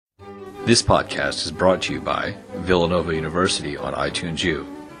This podcast is brought to you by Villanova University on iTunes U.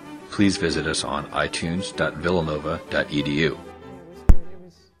 Please visit us on itunes.villanova.edu.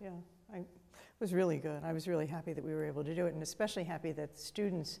 It was really good. I was really happy that we were able to do it, and especially happy that the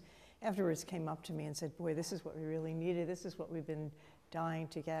students afterwards came up to me and said, boy, this is what we really needed. This is what we've been dying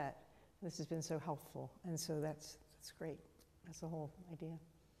to get. This has been so helpful, and so that's great. That's the whole idea.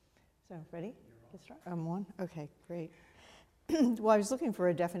 So, ready? Get started? One? Okay, great. Well, I was looking for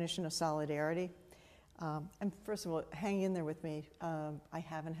a definition of solidarity. And first of all, hang in there with me. I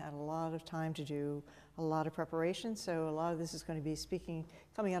haven't had a lot of time to do a lot of preparation, so a lot of this is going to be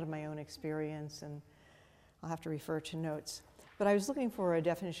coming out of my own experience, and I'll have to refer to notes. But I was looking for a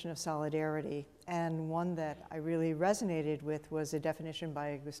definition of solidarity, and one that I really resonated with was a definition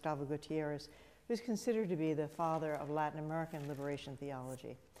by Gustavo Gutierrez, who's considered to be the father of Latin American liberation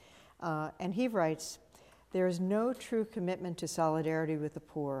theology. And he writes, "There is no true commitment to solidarity with the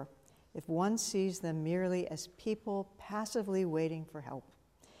poor if one sees them merely as people passively waiting for help.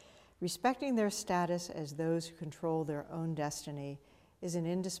 Respecting their status as those who control their own destiny is an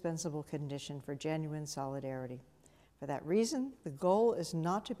indispensable condition for genuine solidarity. For that reason, the goal is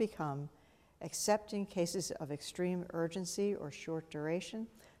not to become, except in cases of extreme urgency or short duration,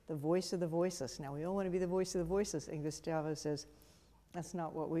 the voice of the voiceless." Now, we all want to be the voice of the voiceless, and Gustavo says that's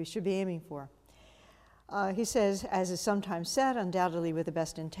not what we should be aiming for. He says, as is sometimes said, undoubtedly with the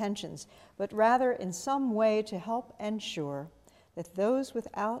best intentions, but rather in some way to help ensure that those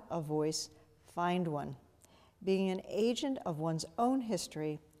without a voice find one. Being an agent of one's own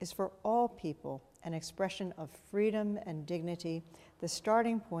history is for all people an expression of freedom and dignity, the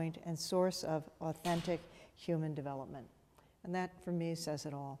starting point and source of authentic human development. And that, for me, says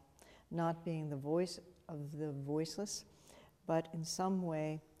it all. Not being the voice of the voiceless, but in some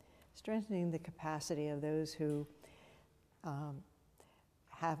way strengthening the capacity of those who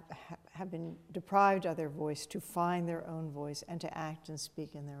have been deprived of their voice to find their own voice and to act and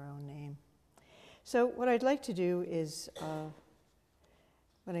speak in their own name. So what I'd like to do is,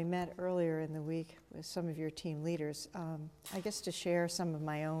 when I met earlier in the week with some of your team leaders, I guess to share some of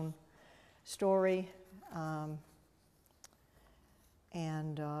my own story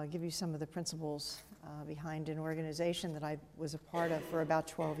and give you some of the principles behind an organization that I was a part of for about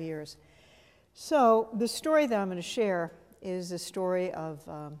 12 years. So the story that I'm going to share is the story of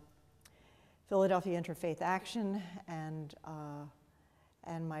Philadelphia Interfaith Action and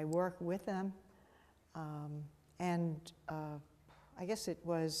my work with them. I guess it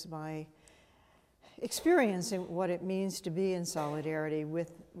was my experience in what it means to be in solidarity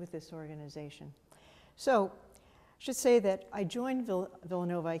with this organization. So I should say that I joined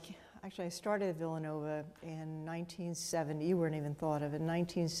Villanova. Actually, I started at Villanova in 1970. You weren't even thought of, in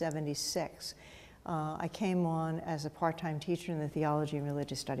 1976. I came on as a part-time teacher in the Theology and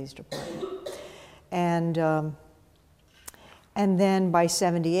Religious Studies department. And then by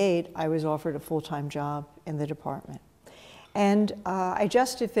 78, I was offered a full-time job in the department. And I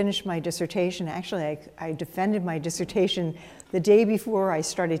just had finished my dissertation. Actually, I defended my dissertation the day before I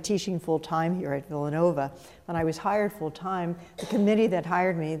started teaching full-time here at Villanova. When I was hired full-time, the committee that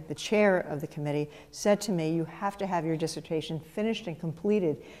hired me, the chair of the committee, said to me, you have to have your dissertation finished and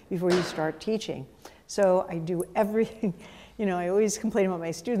completed before you start teaching. So I do everything. You know, I always complain about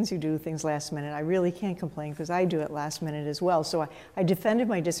my students who do things last minute. I really can't complain because I do it last minute as well. So I defended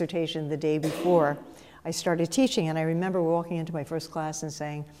my dissertation the day before I started teaching, and I remember walking into my first class and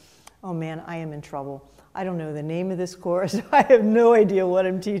saying, oh man, I am in trouble. I don't know the name of this course. I have no idea what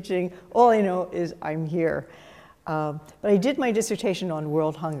I'm teaching. All I know is I'm here. But I did my dissertation on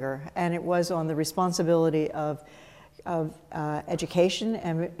world hunger, and it was on the responsibility of education,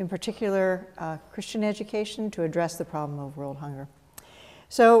 and in particular Christian education, to address the problem of world hunger.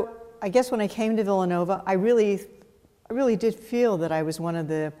 So I guess when I came to Villanova, I really did feel that I was one of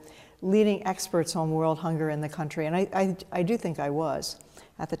the leading experts on world hunger in the country, and I do think I was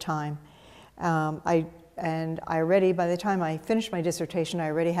at the time. By the time I finished my dissertation, I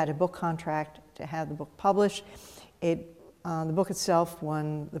already had a book contract to have the book published. The book itself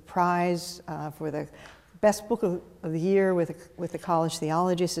won the prize for the best book of the year with the College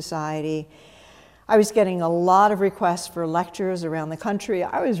Theology Society. I was getting a lot of requests for lectures around the country.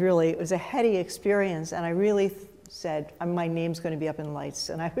 It was a heady experience, and I really said, my name's going to be up in lights.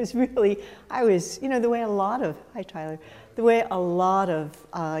 And I was, you know, the way a lot of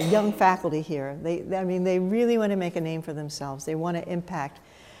young faculty here, they really want to make a name for themselves. They want to impact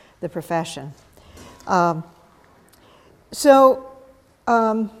the profession.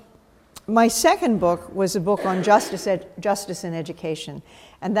 My second book was a book on justice in education.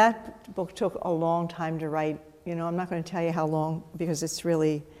 And that book took a long time to write. You know, I'm not going to tell you how long because it's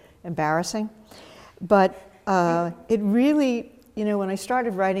really embarrassing. But it really, you know, when I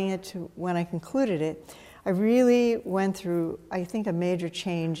started writing it to when I concluded it, I really went through, I think, a major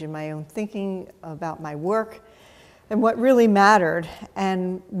change in my own thinking about my work and what really mattered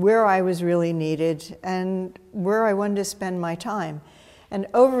and where I was really needed and where I wanted to spend my time. And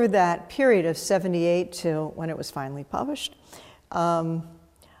over that period of 78 till when it was finally published,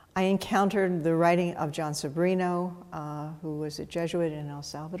 I encountered the writing of John Sobrino, who was a Jesuit in El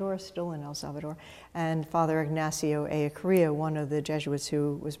Salvador, still in El Salvador, and Father Ignacio Ellacuría, one of the Jesuits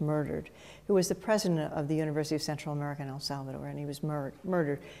who was murdered, who was the president of the University of Central America in El Salvador, and he was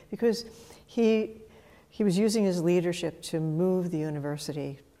murdered because he was using his leadership to move the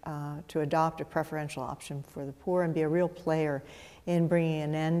university to adopt a preferential option for the poor and be a real player in bringing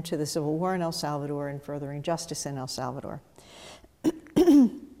an end to the civil war in El Salvador and furthering justice in El Salvador.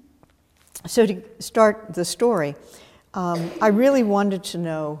 So to start the story, I really wanted to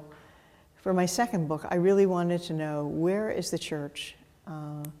know, for my second book, I really wanted to know where is the church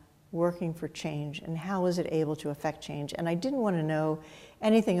working for change and how is it able to affect change? And I didn't want to know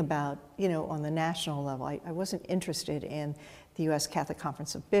anything about, you know, on the national level. I wasn't interested in the U.S. Catholic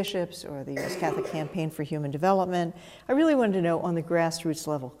Conference of Bishops or the U.S. Catholic Campaign for Human Development. I really wanted to know on the grassroots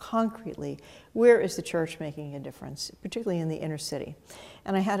level, concretely, where is the church making a difference, particularly in the inner city.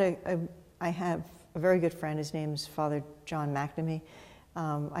 And I have a very good friend. His name's Father John McNamee.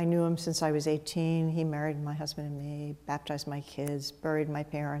 I knew him since I was 18. He married my husband and me, baptized my kids, buried my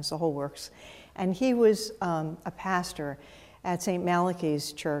parents, the whole works. And he was a pastor at St.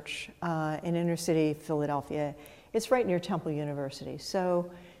 Malachi's Church in inner city Philadelphia. It's right near Temple University.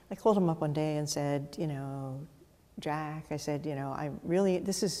 So I called him up one day and said, you know, Jack, I said, you know,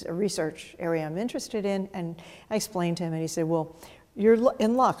 this is a research area I'm interested in. And I explained to him, and he said, well, you're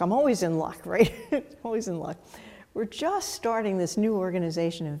in luck. I'm always in luck, right? Always in luck. We're just starting this new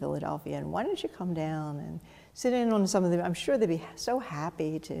organization in Philadelphia, and why don't you come down and sit in on some of them? I'm sure they'd be so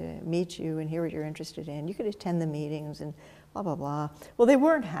happy to meet you and hear what you're interested in. You could attend the meetings and blah, blah, blah. Well, they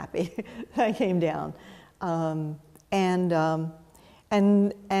weren't happy that I came down. And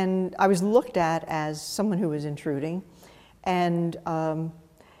I was looked at as someone who was intruding. And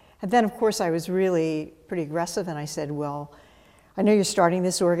then, of course, I was really pretty aggressive, and I said, well, I know you're starting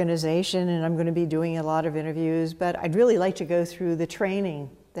this organization, and I'm going to be doing a lot of interviews, but I'd really like to go through the training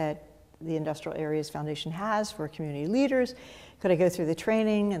that the Industrial Areas Foundation has for community leaders. Could I go through the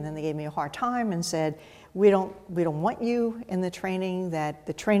training? And then they gave me a hard time and said, we don't want you in the training, that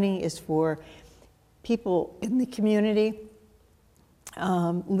the training is for people in the community,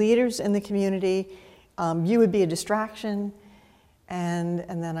 leaders in the community. You would be a distraction.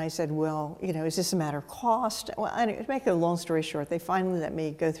 And then I said, well, you know, is this a matter of cost? Well, to make a long story short, they finally let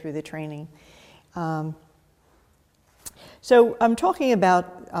me go through the training. So I'm talking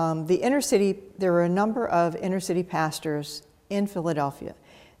about the inner city. There were a number of inner city pastors in Philadelphia.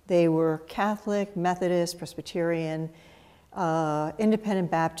 They were Catholic, Methodist, Presbyterian, Independent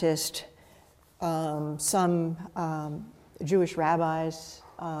Baptist, some Jewish rabbis.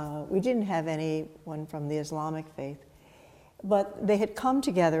 We didn't have anyone from the Islamic faith. But they had come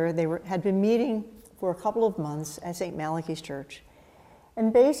together. They had been meeting for a couple of months at St. Malachi's Church.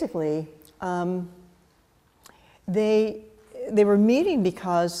 And basically, they were meeting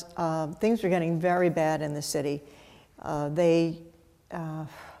because things were getting very bad in the city. The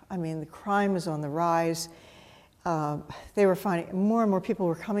crime was on the rise. They were finding more and more people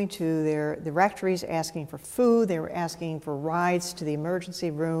were coming to the rectories asking for food. They were asking for rides to the emergency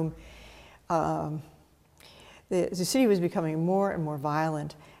room. The city was becoming more and more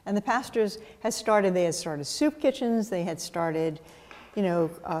violent. And the pastors had started soup kitchens. They had started,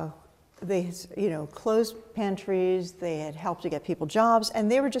 closed pantries. They had helped to get people jobs. And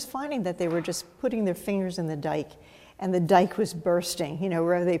they were just finding that they were just putting their fingers in the dike. And the dike was bursting.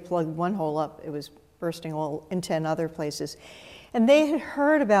 Wherever they plugged one hole up, it was bursting all in 10 other places. And they had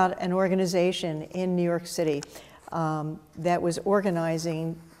heard about an organization in New York City that was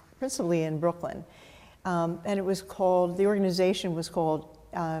organizing principally in Brooklyn. And the organization was called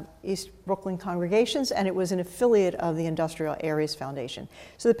East Brooklyn Congregations, and it was an affiliate of the Industrial Areas Foundation.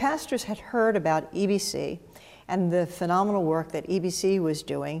 So the pastors had heard about EBC and the phenomenal work that EBC was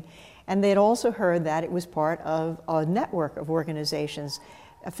doing, and they had also heard that it was part of a network of organizations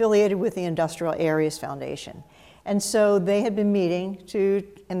affiliated with the Industrial Areas Foundation. And so they had been meeting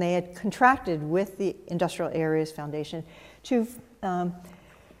and they had contracted with the Industrial Areas Foundation to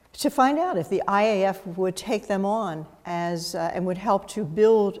find out if the IAF would take them on and would help to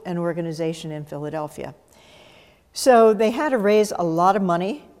build an organization in Philadelphia. So they had to raise a lot of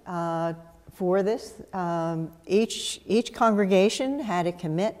money for this. Each congregation had to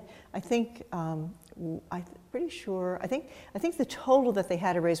commit I think, pretty sure, I think the total that they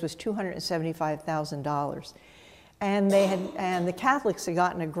had to raise was $275,000. And the Catholics had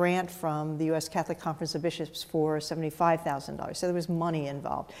gotten a grant from the U.S. Catholic Conference of Bishops for $75,000. So there was money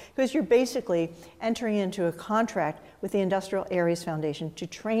involved. Because you're basically entering into a contract with the Industrial Areas Foundation to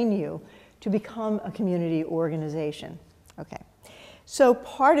train you to become a community organization. Okay. So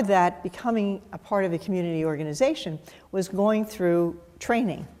part of that, becoming a part of a community organization, was going through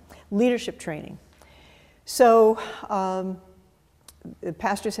training, leadership training. So the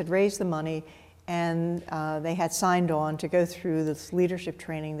pastors had raised the money, and they had signed on to go through this leadership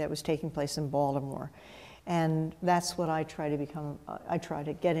training that was taking place in Baltimore. And that's what I try to become, I try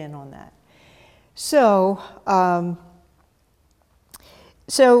to get in on that. So,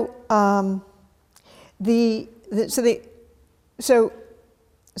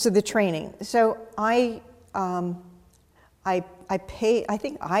 the training. So I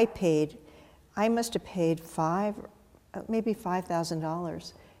paid, I must have paid maybe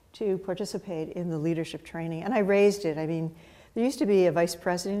 $5,000 to participate in the leadership training. And I raised it. I mean, there used to be a vice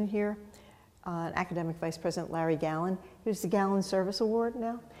president here, an academic vice president, Larry Gallon, who's the Gallon Service Award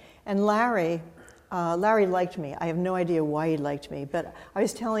now. And Larry liked me. I have no idea why he liked me, but I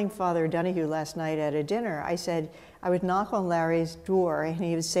was telling Father Donahue last night at a dinner, I said, I would knock on Larry's door and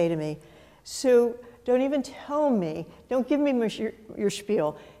he would say to me, Sue, don't even tell me, don't give me your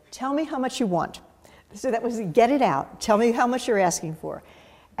spiel, tell me how much you want. So that was, get it out, tell me how much you're asking for.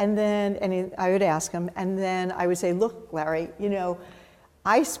 And then I would ask him, and then I would say, look, Larry, you know,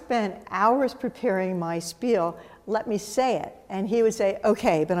 I spent hours preparing my spiel, let me say it. And he would say,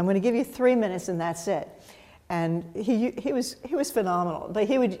 okay, but I'm going to give you 3 minutes and that's it. And he was phenomenal. But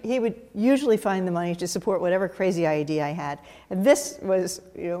he would usually find the money to support whatever crazy idea I had. And this was,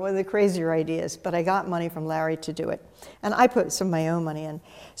 you know, one of the crazier ideas, but I got money from Larry to do it. And I put some of my own money in.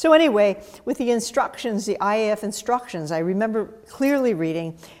 So anyway, with the instructions, the IAF instructions, I remember clearly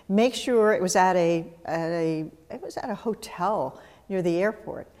reading, make sure it was at a hotel near the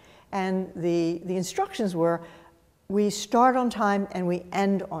airport. And the instructions were, we start on time and we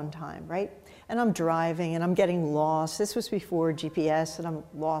end on time, right? And I'm driving and I'm getting lost. This was before GPS, and I'm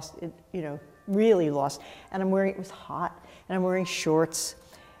lost, you know, really lost. And I'm wearing, it was hot, and I'm wearing shorts.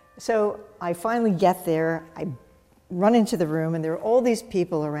 So I finally get there, I run into the room, and there are all these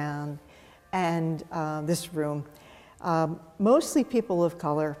people around, and this room, mostly people of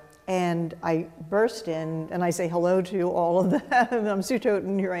color. And I burst in and I say hello to all of them. I'm Sue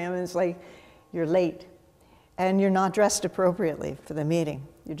Toten, here I am, and it's like, you're late. And you're not dressed appropriately for the meeting.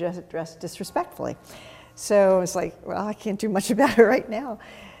 You're just dressed disrespectfully. So it's like, well, I can't do much about it right now.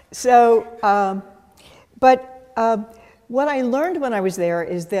 So, what I learned when I was there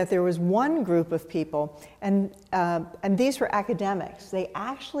is that there was one group of people, and these were academics. There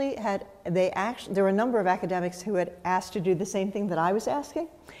were a number of academics who had asked to do the same thing that I was asking.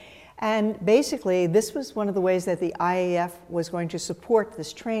 And basically, this was one of the ways that the IAF was going to support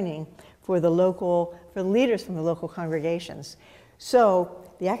this training for the leaders from the local congregations. So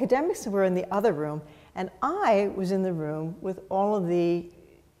the academics were in the other room, and I was in the room with all of the,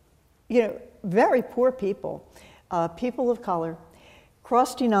 you know, very poor people, people of color,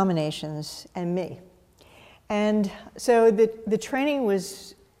 cross denominations, and me. And so the training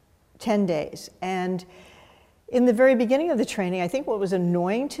was 10 days. And in the very beginning of the training, I think what was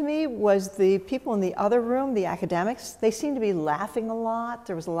annoying to me was the people in the other room, the academics, they seemed to be laughing a lot.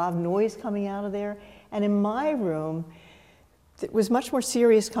 There was a lot of noise coming out of there. And in my room, there was much more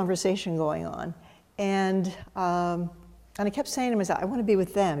serious conversation going on. And I kept saying to myself, I want to be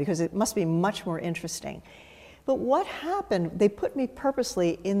with them because it must be much more interesting. But what happened, they put me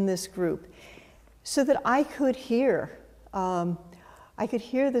purposely in this group so that I could hear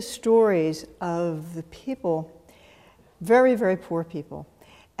the stories of the people, very, very poor people,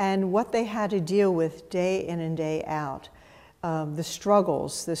 and what they had to deal with day in and day out. The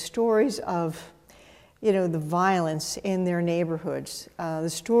struggles, the stories of, you know, the violence in their neighborhoods, the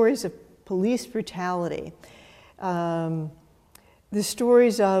stories of police brutality, the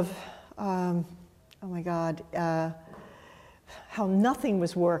stories of, oh my God, how nothing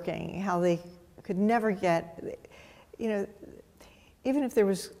was working, how they could never get, you know, even if there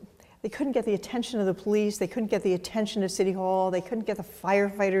was, they couldn't get the attention of the police, they couldn't get the attention of City Hall, they couldn't get the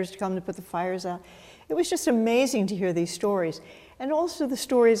firefighters to come to put the fires out. It was just amazing to hear these stories. And also the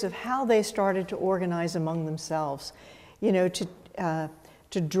stories of how they started to organize among themselves, you know, to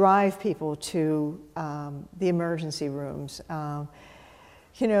drive people to the emergency rooms,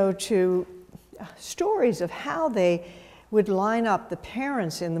 you know, to stories of how they would line up, the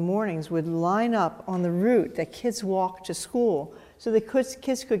parents in the mornings would line up on the route that kids walked to school so the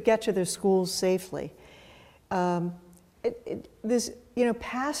kids could get to their schools safely.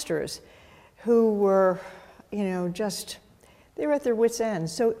 Pastors who were, just, they were at their wits' end.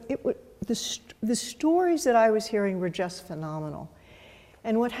 So the stories that I was hearing were just phenomenal.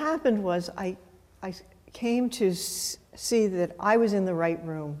 And what happened was I came to see that I was in the right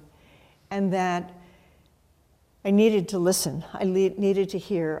room and that I needed to listen, I needed to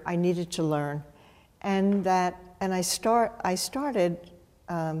hear, I needed to learn. And I started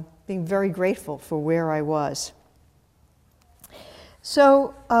being very grateful for where I was.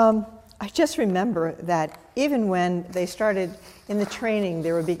 So I just remember that even when they started in the training,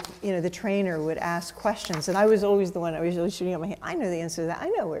 there would be, the trainer would ask questions, and I was always the one, I was always shooting up my hand. I know the answer to that. I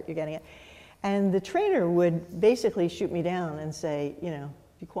know where you're getting at. And the trainer would basically shoot me down and say,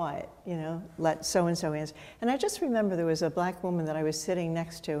 be quiet, let so-and-so answer. And I just remember there was a black woman that I was sitting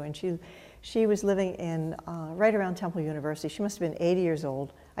next to, and she was living in right around Temple University. She must have been 80 years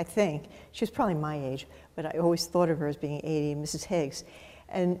old, I think. She was probably my age, but I always thought of her as being 80, Mrs. Higgs.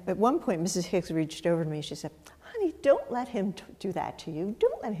 And at one point, Mrs. Higgs reached over to me. She said, honey, don't let him do that to you.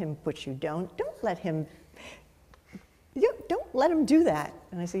 Don't let him put you down. Don't let him do that.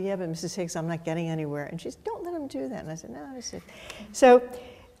 And I said, yeah, but Mrs. Higgs, I'm not getting anywhere. And she said, don't let him do that. And I said, no. I said, so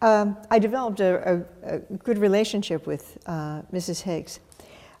I developed a good relationship with Mrs. Higgs.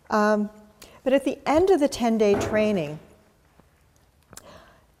 But at the end of the 10-day training,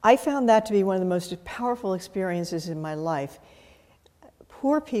 I found that to be one of the most powerful experiences in my life.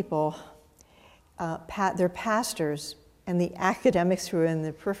 Poor people, their pastors, and the academics who are in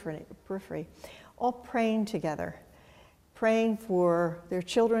the periphery, all praying together, praying for their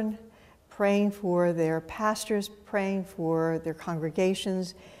children, praying for their pastors, praying for their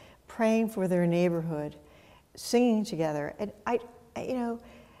congregations, praying for their neighborhood, singing together. And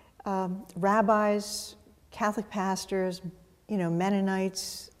rabbis, Catholic pastors,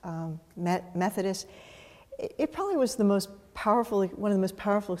 Mennonites, Methodists, it probably was one of the most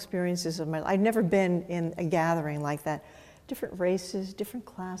powerful experiences of my life. I'd never been in a gathering like that. Different races, different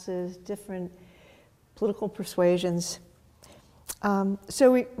classes, different political persuasions.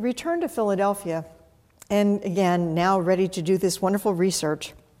 So we returned to Philadelphia, and again, now ready to do this wonderful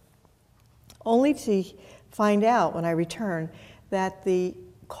research, only to find out when I returned that the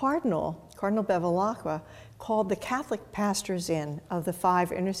Cardinal Bevilacqua, called the Catholic pastors in of the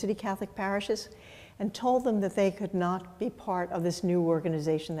 5 inner-city Catholic parishes and told them that they could not be part of this new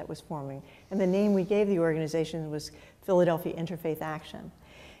organization that was forming. And the name we gave the organization was Philadelphia Interfaith Action.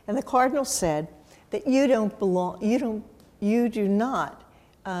 And the Cardinal said that you do not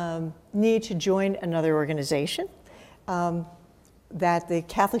need to join another organization, that the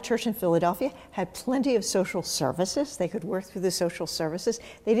Catholic Church in Philadelphia had plenty of social services. They could work through the social services.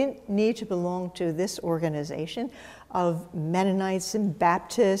 They didn't need to belong to this organization of Mennonites and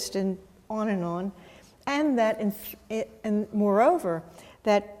Baptists and on. And that, and moreover,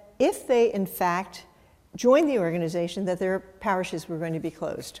 that if they in fact joined the organization, that their parishes were going to be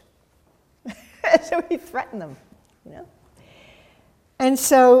closed. So he threatened them, And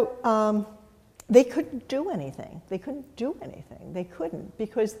so they couldn't do anything. They couldn't,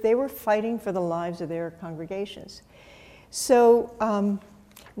 because they were fighting for the lives of their congregations. So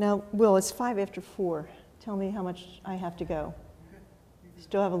now, Will, it's 5 after 4. Tell me how much I have to go.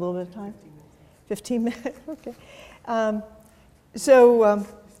 Still have a little bit of time? 15 minutes? Okay.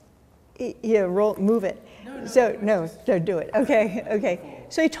 Move it. No, do it. Okay.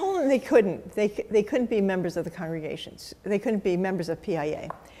 So he told them they couldn't. They couldn't be members of the congregations. They couldn't be members of PIA.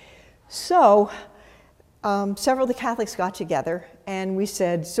 So several of the Catholics got together, and we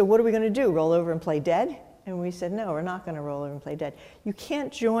said, so what are we going to do, roll over and play dead? And we said, no, we're not going to roll over and play dead. You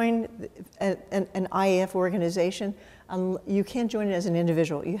can't join an IAF organization. You can't join it as an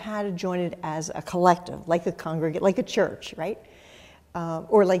individual. You had to join it as a collective, like a church, right?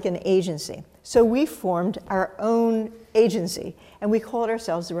 Or like an agency. So we formed our own agency, and we called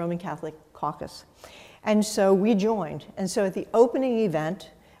ourselves the Roman Catholic Caucus. And so we joined. And so at the opening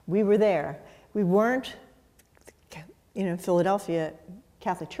event, we were there. We weren't, Philadelphia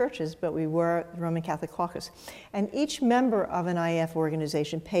Catholic churches, but we were the Roman Catholic Caucus. And each member of an IAF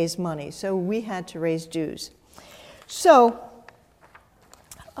organization pays money, so we had to raise dues. So,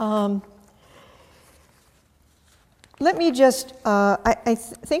 let me just, I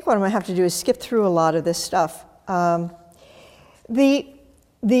think what I'm going to have to do is skip through a lot of this stuff. The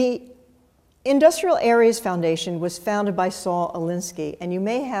Industrial Areas Foundation was founded by Saul Alinsky, and you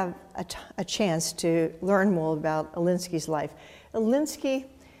may have a chance to learn more about Alinsky's life. Alinsky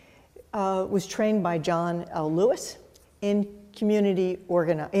was trained by John L. Lewis in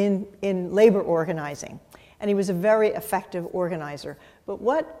labor organizing. and he was a very effective organizer. But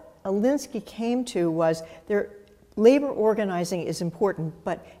what Alinsky came to was labor organizing is important,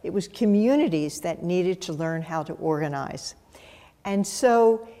 but it was communities that needed to learn how to organize. And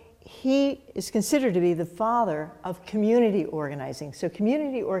so he is considered to be the father of community organizing. So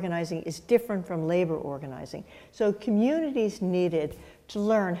community organizing is different from labor organizing. So communities needed to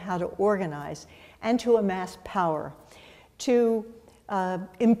learn how to organize and to amass power, to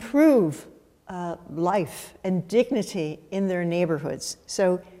improve life and dignity in their neighborhoods.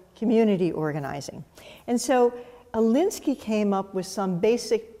 So community organizing. And so Alinsky came up with some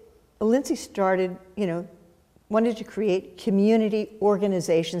Alinsky started, wanted to create community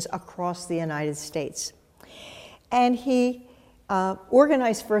organizations across the United States. And he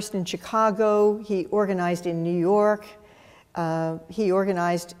organized first in Chicago, he organized in New York, he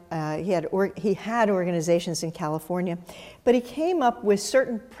had organizations in California, but he came up with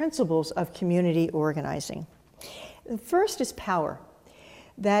certain principles of community organizing. The first is power,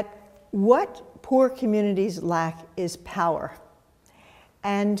 that what poor communities lack is power.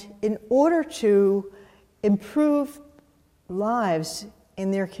 And in order to improve lives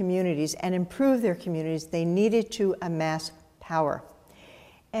in their communities and improve their communities, they needed to amass power.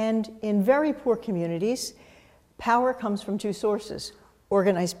 And in very poor communities, power comes from two sources: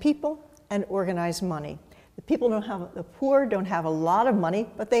 organized people and organized money. The poor don't have a lot of money,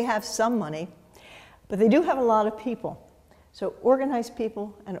 but they have some money, but they do have a lot of people. So organized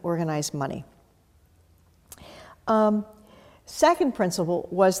people and organized money. Second principle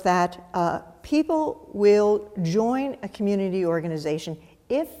was that people will join a community organization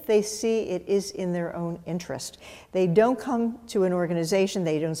if they see it is in their own interest. They don't come to an organization,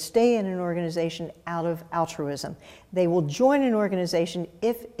 they don't stay in an organization out of altruism. They will join an organization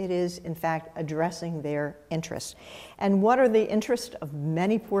if it is, in fact, addressing their interests. And what are the interests of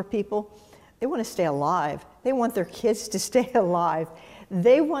many poor people? They want to stay alive. They want their kids to stay alive.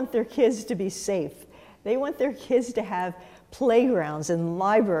 They want their kids to be safe. They want their kids to have playgrounds and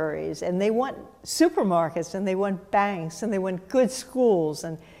libraries, and they want supermarkets, and they want banks, and they want good schools,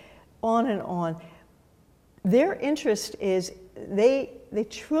 and on and on. Their interest is, they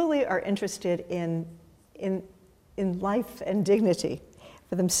truly are interested in life and dignity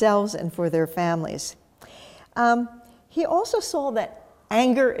for themselves and for their families. He also saw that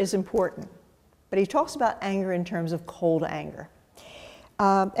anger is important, but he talks about anger in terms of cold anger.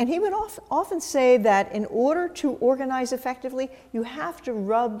 And he would often say that in order to organize effectively, you have to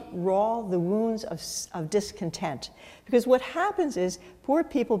rub raw the wounds of discontent. Because what happens is poor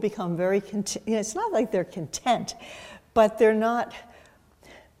people become very content. It's not like they're content, but they're not,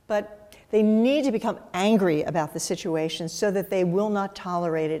 but they need to become angry about the situation so that they will not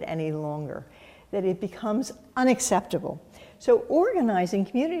tolerate it any longer, that it becomes unacceptable. So organizing,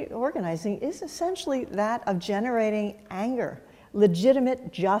 community organizing, is essentially that of generating anger.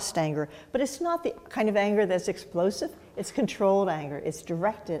 Legitimate, just anger. But it's not the kind of anger that's explosive. It's controlled anger. It's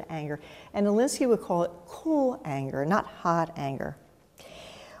directed anger. And Alinsky would call it cool anger, not hot anger.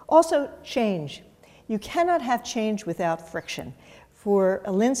 Also, change. You cannot have change without friction. For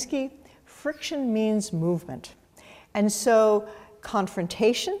Alinsky, friction means movement. And so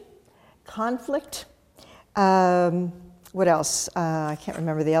confrontation, conflict, what else? I can't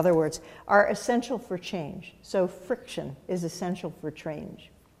remember the other words, are essential for change. So friction is essential for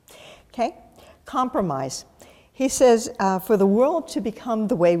change. Okay? Compromise. He says, for the world to become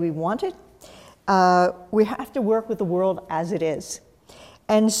the way we want it, we have to work with the world as it is.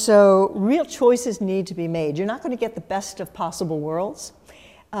 And so real choices need to be made. You're not going to get the best of possible worlds,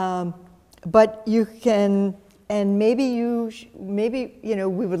 but you can, and maybe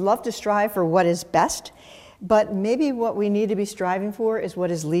we would love to strive for what is best, but maybe what we need to be striving for is what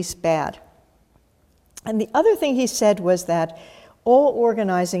is least bad. And the other thing he said was that all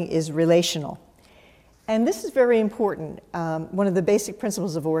organizing is relational. And this is very important. One of the basic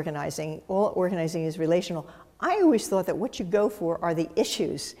principles of organizing, all organizing is relational. I always thought that what you go for are the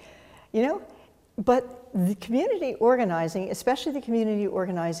issues, but the community organizing, especially the community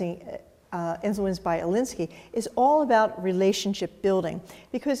organizing influenced by Alinsky, is all about relationship building.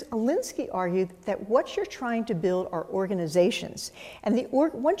 Because Alinsky argued that what you're trying to build are organizations. And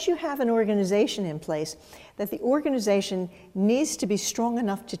once you have an organization in place, that the organization needs to be strong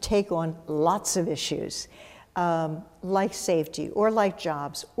enough to take on lots of issues, like safety, or like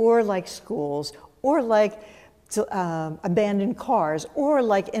jobs, or like schools, or like abandoned cars, or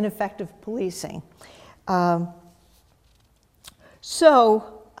like ineffective policing.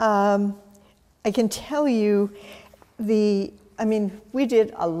 I can tell you we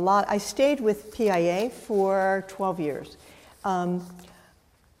did a lot. I stayed with PIA for 12 years.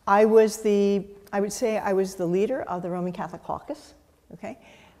 I was the I would say I was the leader of the Roman Catholic Caucus, okay?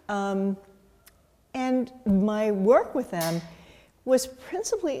 And my work with them was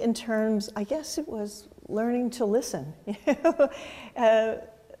principally in terms, I guess it was learning to listen.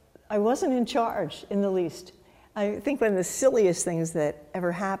 I wasn't in charge in the least. I think one of the silliest things that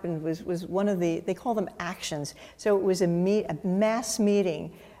ever happened was one of the, they call them actions. So it was a mass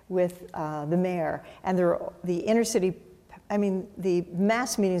meeting with the mayor, and the inner city, I mean, the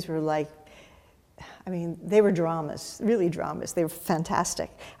mass meetings were like, I mean, they were dramas, really dramas. They were fantastic.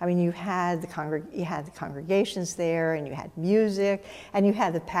 I mean, you had the congregations there, and you had music, and you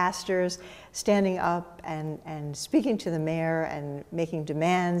had the pastors standing up and speaking to the mayor and making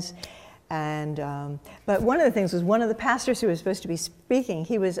demands. And but one of the things was one of the pastors who was supposed to be speaking,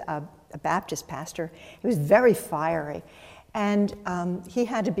 he was a Baptist pastor. He was very fiery, and he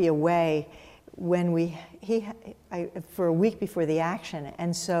had to be away when for a week before the action.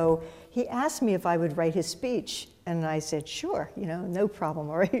 And so he asked me if I would write his speech, and I said, sure, you know, no problem,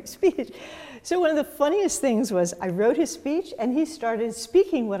 I'll write his speech. So one of the funniest things was I wrote his speech, and he started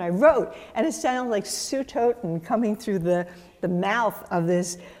speaking what I wrote, and it sounded like Sue Toten coming through the mouth of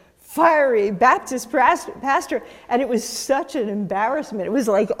this fiery Baptist pastor, and it was such an embarrassment. It was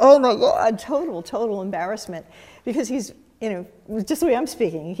like, oh my God, total embarrassment, because he's, you know, just the way I'm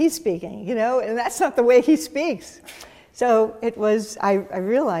speaking, he's speaking, you know, and that's not the way he speaks. So it was, I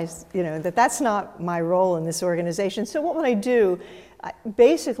realized, you know, that that's not my role in this organization. So what would I do?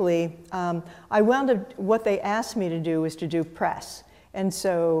 Basically, I wound up, what they asked me to do was to do press. And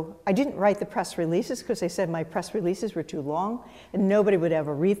so I didn't write the press releases because they said my press releases were too long and nobody would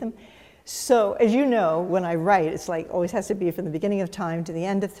ever read them. So as you know, when I write, it's like always has to be from the beginning of time to the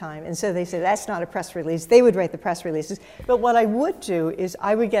end of time. And so they say, that's not a press release. They would write the press releases. But what I would do is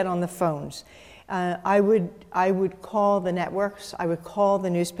I would get on the phones. I would call the networks. I would call the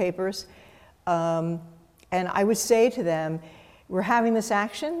newspapers. And I would say to them, we're having this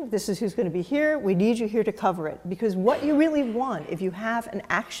action. This is who's going to be here. We need you here to cover it. Because what you really want, if you have an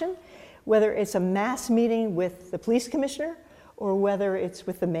action, whether it's a mass meeting with the police commissioner, or whether it's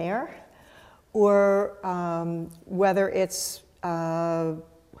with the mayor, or whether it's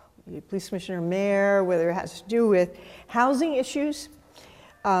police commissioner, mayor, whether it has to do with housing issues,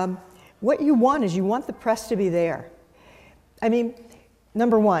 what you want is you want the press to be there. I mean,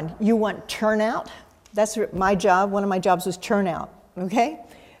 number one, you want turnout. That's my job. One of my jobs was turnout, okay?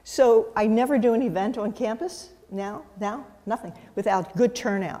 So I never do an event on campus now, nothing, without good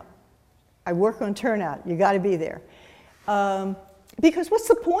turnout. I work on turnout. You got to be there. Because what's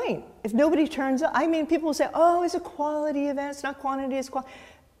the point if nobody turns up? I mean, people will say, oh, it's a quality event. It's not quantity, it's quality.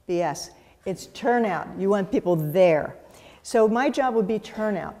 BS. It's turnout. You want people there. So my job would be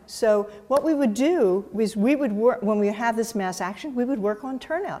turnout. So what we would do was we would work, when we have this mass action, we would work on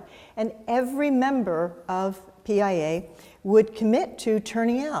turnout. And every member of PIA would commit to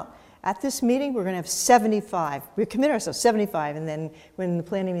turning out. At this meeting, we're going to have 75. We commit ourselves, 75. And then when the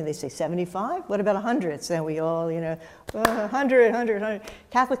planning meeting, they say 75? What about 100? So then we all, you know, 100.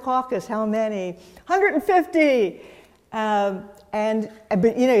 Catholic Caucus, how many? 150.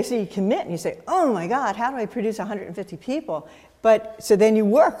 But you know, so you commit and you say, oh my God, how do I produce 150 people? But so then you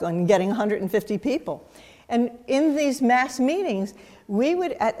work on getting 150 people. And in these mass meetings, we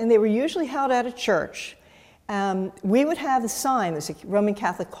would, and they were usually held at a church, we would have a sign, there's a Roman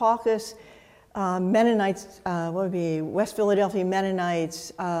Catholic Caucus, Mennonites, what would be West Philadelphia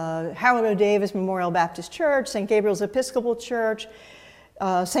Mennonites, Harold O. Davis Memorial Baptist Church, St. Gabriel's Episcopal Church,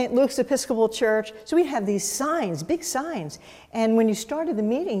 St. Luke's Episcopal Church. So we'd have these signs, big signs. And when you started the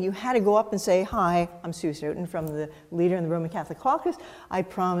meeting, you had to go up and say, hi, I'm Sue Toten from the leader in the Roman Catholic Caucus. I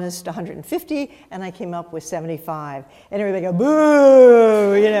promised 150, and I came up with 75. And everybody go,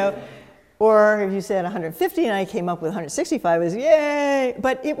 boo, you know. Or if you said 150 and I came up with 165, it was yay.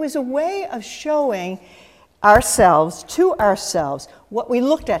 But it was a way of showing ourselves, to ourselves, what we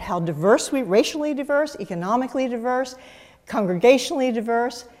looked at, how diverse we, racially diverse, economically diverse, congregationally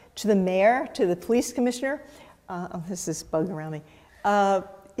diverse, to the mayor, to the police commissioner, oh, this is bug around me,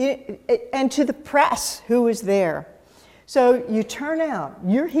 and to the press who was there. So you turn out,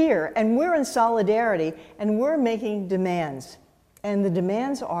 you're here, and we're in solidarity, and we're making demands. And the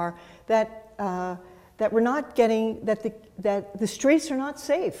demands are that, that we're not getting, that the streets are not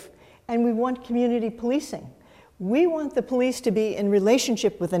safe, and we want community policing. We want the police to be in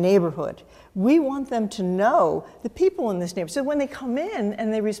relationship with the neighborhood. We want them to know the people in this neighborhood. So when they come in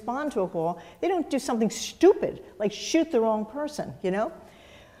and they respond to a call, they don't do something stupid, like shoot the wrong person, you know?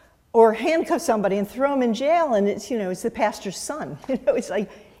 Or handcuff somebody and throw them in jail, and it's, you know, it's the pastor's son. You know, it's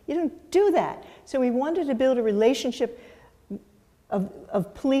like, you don't do that. So we wanted to build a relationship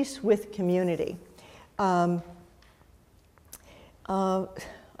of police with community. I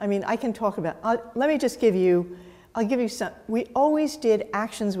mean, I can talk about, let me just give you, I'll give you some, we always did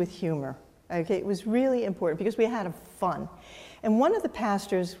actions with humor, okay? It was really important because we had fun. And one of the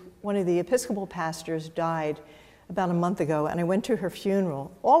pastors, one of the Episcopal pastors died about a month ago, and I went to her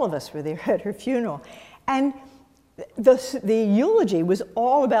funeral. All of us were there at her funeral. And the eulogy was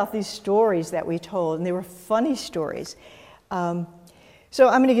all about these stories that we told, and they were funny stories. So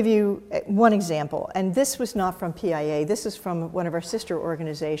I'm going to give you one example, and this was not from PIA. This is from one of our sister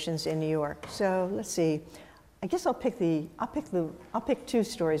organizations in New York. So let's see. I guess I'll pick two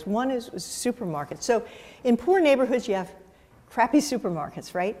stories. One is supermarkets. So in poor neighborhoods, you have crappy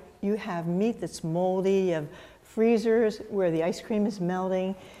supermarkets, right? You have meat that's moldy. You have freezers where the ice cream is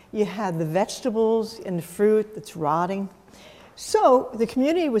melting. You have the vegetables and the fruit that's rotting. So the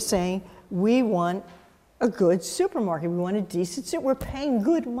community was saying, we want a good supermarket. We want a decent supermarket. We're paying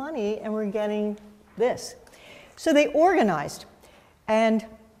good money and we're getting this. So they organized, and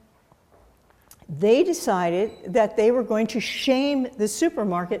they decided that they were going to shame the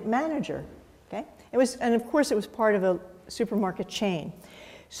supermarket manager, okay? And of course it was part of a supermarket chain.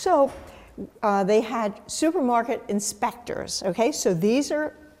 So they had supermarket inspectors, okay? So these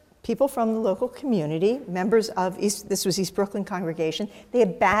are people from the local community, members of this was East Brooklyn Congregation. They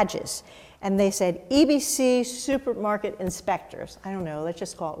had badges, and they said EBC supermarket inspectors. I don't know, let's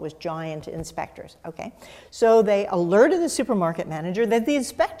just call it was giant inspectors, okay? So they alerted the supermarket manager that the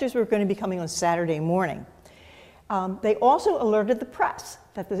inspectors were going to be coming on Saturday morning. They also alerted the press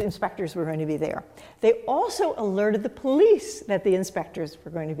that the inspectors were going to be there. They also alerted the police that the inspectors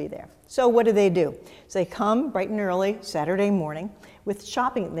were going to be there. So what do? So they come bright and early Saturday morning with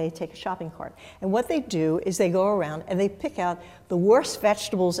shopping. They take a shopping cart. And what they do is they go around and they pick out the worst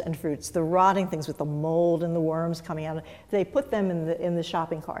vegetables and fruits, the rotting things with the mold and the worms coming out. They put them in the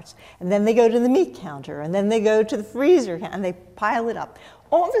shopping carts. And then they go to the meat counter, and then they go to the freezer, and they pile it up.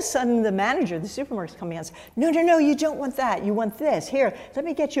 All of a sudden, the manager, the supermarket's coming out and says, no, you don't want that. You want this. Here, let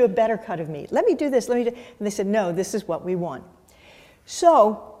me get you a better cut of meat. Let me do this. And they said, no, this is what we want.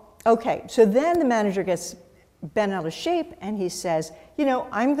 So, okay, so then the manager gets bent out of shape, and he says,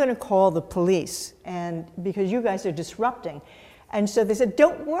 I'm going to call the police, and because you guys are disrupting. And so they said,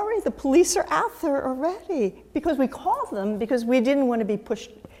 don't worry, the police are out there already, because we called them because we didn't want to be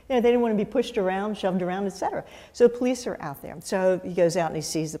pushed. They didn't want to be pushed around, shoved around, etc. So the police are out there. So he goes out and he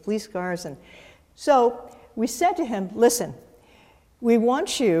sees the police cars. And so we said to him, listen, we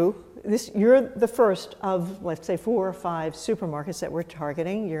want you, you're the first of, let's say, 4 or 5 supermarkets that we're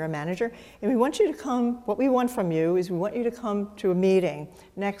targeting. You're a manager. And we want you to come, what we want from you is we want you to come to a meeting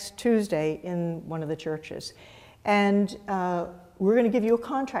next Tuesday in one of the churches. And we're going to give you a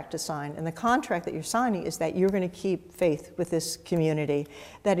contract to sign, and the contract that you're signing is that you're going to keep faith with this community,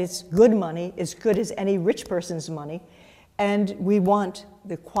 that it's good money, as good as any rich person's money, and we want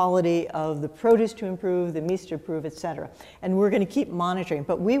the quality of the produce to improve, the meats to improve, etc. And we're going to keep monitoring,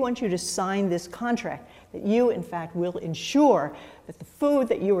 but we want you to sign this contract that you, in fact, will ensure that the food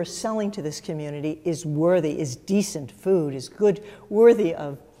that you are selling to this community is worthy, is decent food, is good, worthy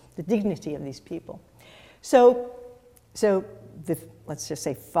of the dignity of these people. So let's just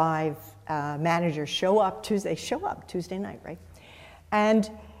say 5 managers show up Tuesday night, right? And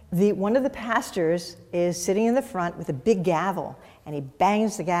one of the pastors is sitting in the front with a big gavel, and he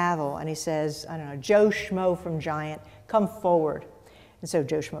bangs the gavel, and he says, I don't know, Joe Schmo from Giant, come forward. And so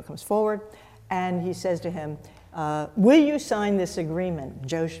Joe Schmo comes forward, and he says to him, will you sign this agreement?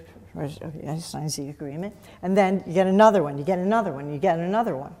 Joe signs the agreement, and then you get another one, you get another one, you get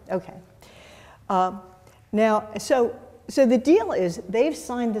another one. Okay. Now, so the deal is they've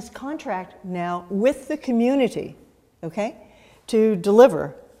signed this contract now with the community, okay, to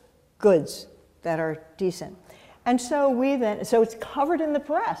deliver goods that are decent. And so so it's covered in the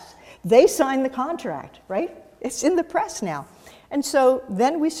press. They signed the contract, right? It's in the press now. And so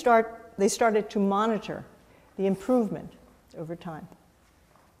then they started to monitor the improvement over time.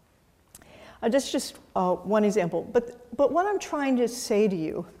 That's just one example. But what I'm trying to say to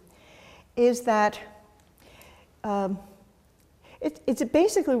you is that it's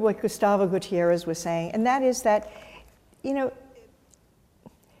basically what Gustavo Gutierrez was saying, and that is that,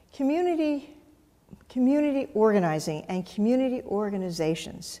 community organizing and community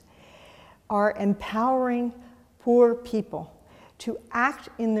organizations are empowering poor people to act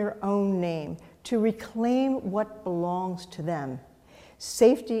in their own name, to reclaim what belongs to them.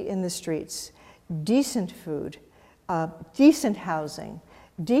 Safety in the streets, decent food, decent housing,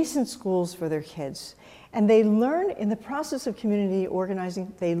 decent schools for their kids. And they learn, in the process of community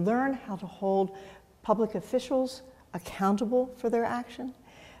organizing, they learn how to hold public officials, accountable for their action,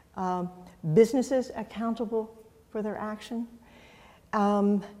 businesses accountable for their action,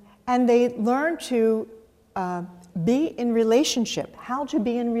 and they learn to be in relationship, how to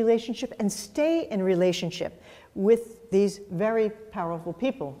be in relationship and stay in relationship with these very powerful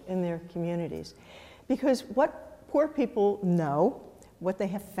people in their communities. Because what poor people know, what they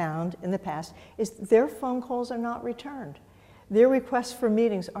have found in the past, is their phone calls are not returned. Their requests for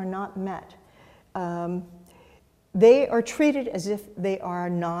meetings are not met. They are treated as if they are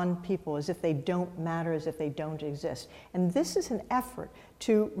non-people, as if they don't matter, as if they don't exist. And this is an effort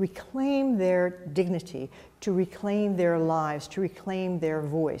to reclaim their dignity, to reclaim their lives, to reclaim their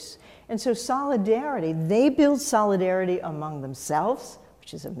voice. And so solidarity, they build solidarity among themselves,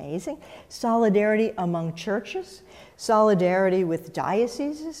 which is amazing, solidarity among churches, solidarity with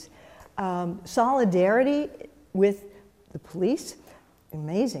dioceses, solidarity with the police,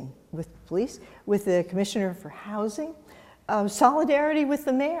 amazing, with the police, with the Commissioner for Housing, solidarity with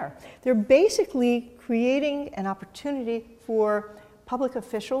the mayor. They're basically creating an opportunity for public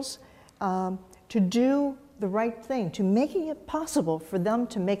officials to do the right thing, to making it possible for them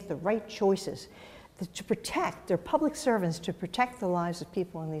to make the right choices, to protect their public servants, to protect the lives of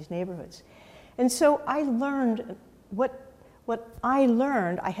people in these neighborhoods. And so I learned what I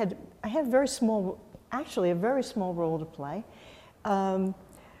learned. I had a very small role to play.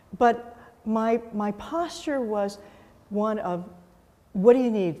 But my posture was one of, what do you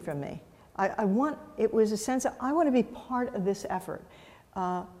need from me? It was a sense that I want to be part of this effort.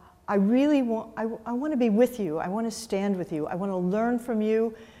 I want to be with you. I want to stand with you. I want to learn from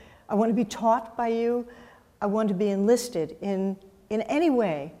you. I want to be taught by you. I want to be enlisted in any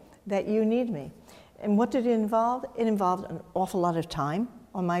way that you need me. And what did it involve? It involved an awful lot of time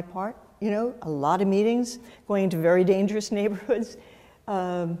on my part, a lot of meetings, going into very dangerous neighborhoods,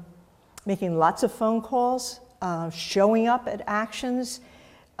 making lots of phone calls, showing up at actions.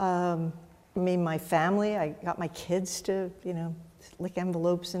 My family, I got my kids to, lick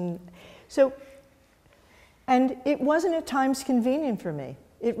envelopes. And it wasn't at times convenient for me.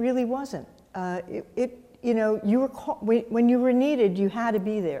 It really wasn't. You were when you were needed, you had to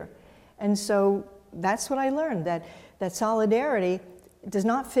be there. And so that's what I learned, that solidarity does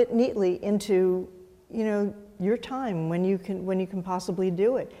not fit neatly into, your time when you can possibly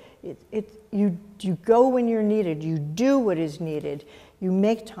do it. You go when you're needed, you do what is needed, you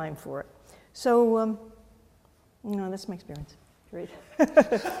make time for it. So, that's my experience. Great.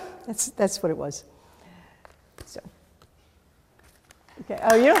 That's what it was. So, okay.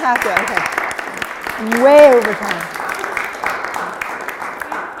 Oh, you don't have to. Okay. Way over time.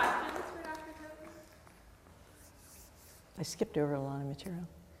 I skipped over a lot of material.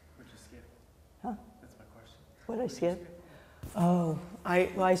 What'd you skip? Huh? That's my question. What did I skip? Oh,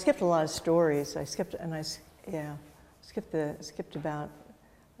 I skipped a lot of stories. I skipped a lot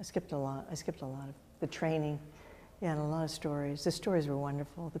of the training. Yeah, and a lot of stories. The stories were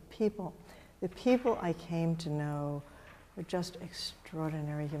wonderful. The people I came to know were just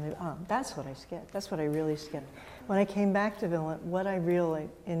extraordinary human. Oh, that's what I skipped. That's what I really skipped. When I came back to Villanova, what I really,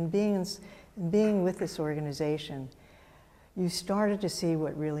 in being with this organization, you started to see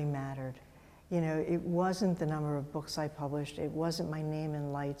what really mattered. It wasn't the number of books I published. It wasn't my name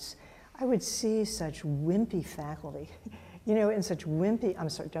in lights. I would see such wimpy faculty, and such wimpy,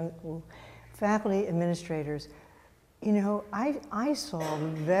 faculty administrators. I saw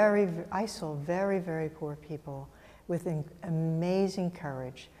very, very poor people with amazing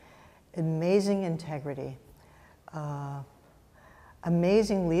courage, amazing integrity,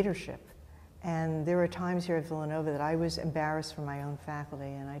 amazing leadership. And there were times here at Villanova that I was embarrassed for my own faculty,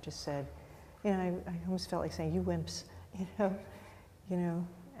 and I just said, I almost felt like saying, "You wimps,"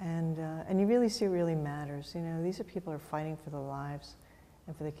 and you really see it really matters. These are people who are fighting for their lives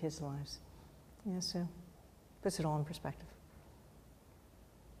and for the kids' lives. So puts it all in perspective.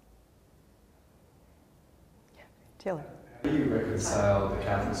 Taylor. How do you reconcile the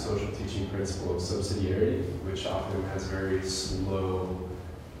Catholic social teaching principle of subsidiarity, which often has very slow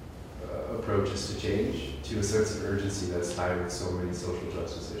approaches to change, to a sense of urgency that's tied with so many social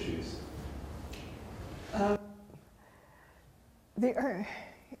justice issues?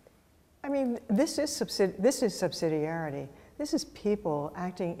 This is subsidiarity. This is people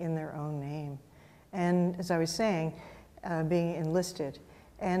acting in their own name. And as I was saying, being enlisted.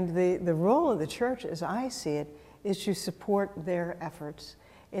 And the role of the church, as I see it, is to support their efforts.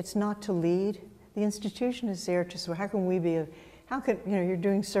 It's not to lead. The institution is there to, so how can we be you're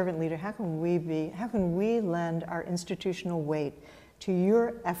doing servant leader, how can we lend our institutional weight to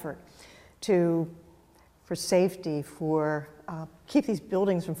your effort for safety, for keep these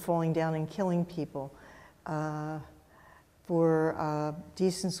buildings from falling down and killing people, for a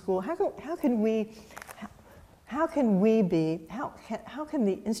decent school? How can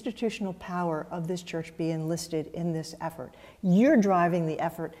the institutional power of this church be enlisted in this effort? You're driving the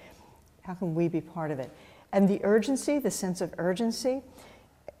effort. How can we be part of it? And the urgency, the sense of urgency,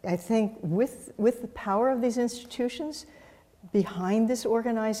 I think with the power of these institutions behind this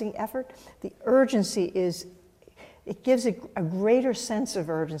organizing effort, the urgency it gives a greater sense of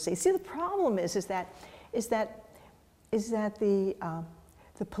urgency. See, the problem is that the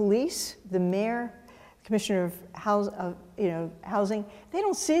police, the mayor, commissioner of housing, they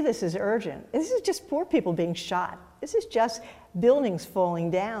don't see this as urgent. This is just poor people being shot. This is just buildings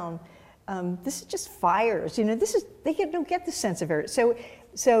falling down. This is just fires. They don't get the sense of urgency.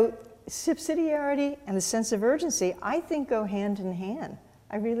 So subsidiarity and the sense of urgency, I think, go hand in hand.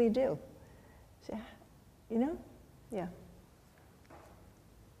 I really do. So, yeah.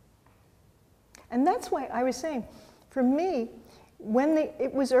 And that's why I was saying, for me,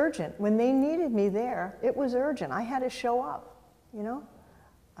 it was urgent. When they needed me there, it was urgent. I had to show up,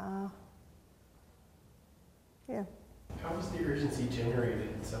 Yeah. How was the urgency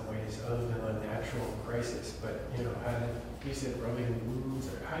generated in some ways other than a natural crisis? But, how did you said rubbing the wounds?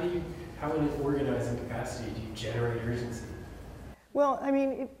 Or how in an organizing capacity do you generate urgency? Well, I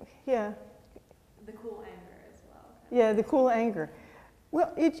mean, yeah. The cool anger as well. Yeah, the cool anger.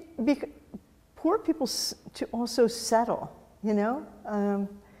 Well, poor people to also settle,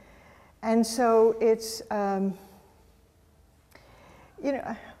 and so it's, let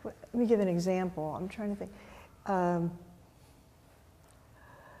me give an example. I'm trying to think.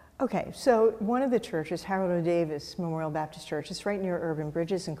 Okay, so one of the churches, Harold O. Davis Memorial Baptist Church, it's right near Urban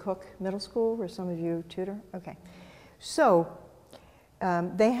Bridges and Cook Middle School, where some of you tutor. Okay, so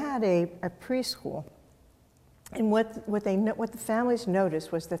they had a preschool, and what the families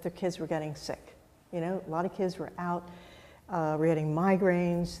noticed was that their kids were getting sick. A lot of kids were out, were getting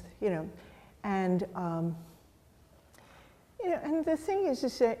migraines, and and the thing is to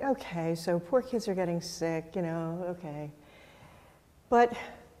say, okay, so poor kids are getting sick, okay, but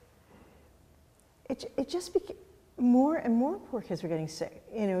it just became more and more poor kids were getting sick,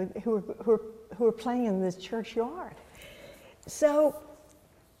 who were playing in this churchyard. So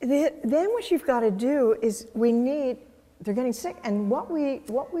then what you've got to do is they're getting sick, and what we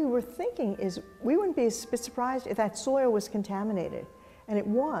were thinking is we wouldn't be a bit surprised if that soil was contaminated, and it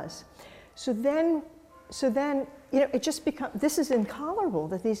was. So then it just becomes, this is intolerable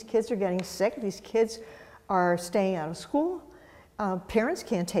that these kids are getting sick, these kids are staying out of school, parents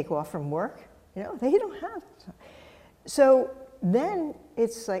can't take off from work, they don't have. So then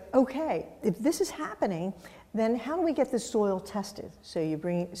it's like, okay, if this is happening, then how do we get the soil tested? So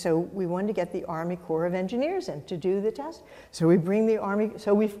we wanted to get the Army Corps of Engineers in to do the test. So we bring the Army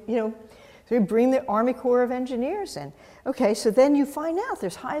Corps of Engineers in. Okay, so then you find out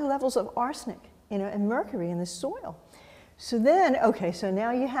there's high levels of arsenic, and mercury in the soil. So then, okay, so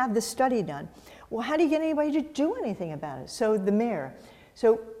now you have the study done. Well, how do you get anybody to do anything about it? So the mayor.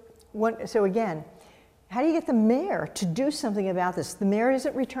 So again, how do you get the mayor to do something about this? The mayor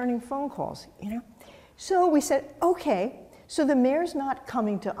isn't returning phone calls, So we said, okay, so the mayor's not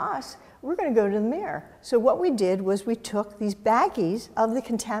coming to us, we're going to go to the mayor. So what we did was we took these baggies of the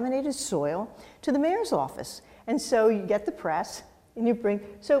contaminated soil to the mayor's office. And so you get the press, and you bring,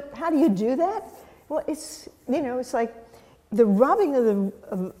 so how do you do that? Well, it's like the rubbing of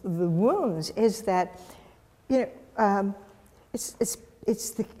the wounds is that, it's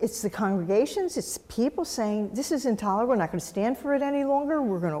the congregations, it's people saying, this is intolerable, we're not going to stand for it any longer,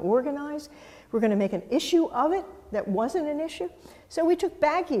 we're going to organize, we're going to make an issue of it that wasn't an issue. So we took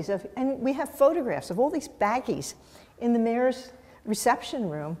baggies and we have photographs of all these baggies in the mayor's reception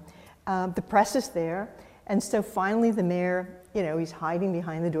room. The press is there, and so finally the mayor, he's hiding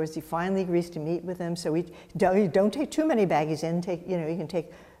behind the doors. He finally agrees to meet with them. So we don't take too many baggies in. You can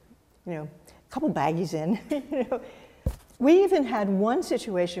take, a couple baggies in. We even had one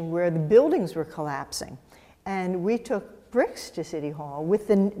situation where the buildings were collapsing, and we took bricks to City Hall with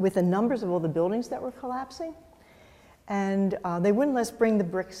the numbers of all the buildings that were collapsing, and they wouldn't let us bring the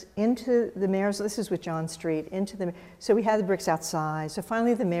bricks into the mayor's. This is with John Street so we had the bricks outside. So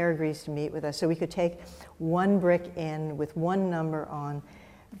finally, the mayor agrees to meet with us, so we could take one brick in with one number on,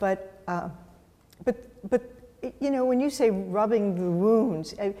 but when you say rubbing the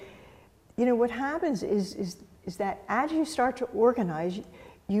wounds, what happens is that as you start to organize,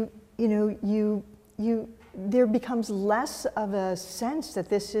 there becomes less of a sense that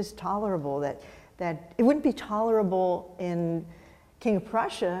this is tolerable, that it wouldn't be tolerable in King of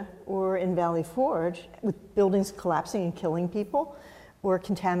Prussia or in Valley Forge with buildings collapsing and killing people or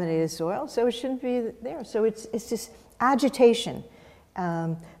contaminated soil, so it shouldn't be there. So it's just agitation,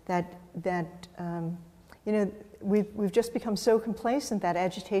 you know, we've just become so complacent that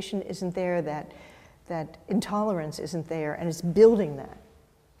agitation isn't there, that intolerance isn't there, and it's building that.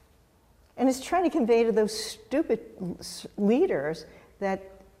 And it's trying to convey to those stupid leaders that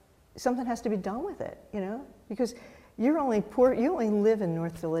something has to be done with it, you know, because you're only poor, you only live in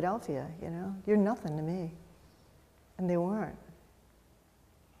North Philadelphia, you know, you're nothing to me. And they weren't.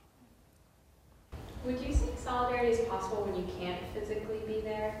 Would you say solidarity is possible when you can't physically be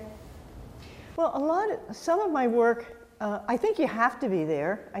there? Well, some of my work, I think you have to be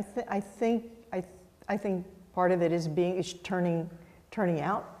there. I think part of it is turning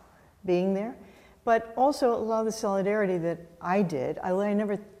out, being there. But also a lot of the solidarity that I did, I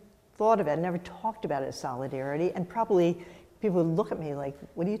never thought of it, never talked about it as solidarity, and probably people would look at me like,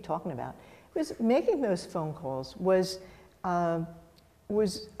 what are you talking about? It was making those phone calls, was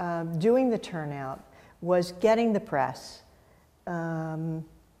doing the turnout, was getting the press, you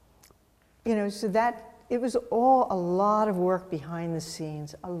know, so that it was all a lot of work behind the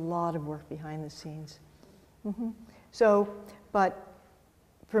scenes, a lot of work behind the scenes. Mm-hmm. So, but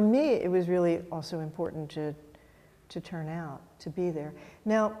for me, it was really also important to turn out, to be there.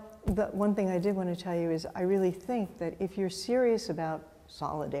 Now, the one thing I did want to tell you is I really think that if you're serious about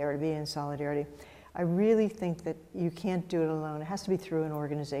solidarity, being in solidarity, I really think that you can't do it alone. It has to be through an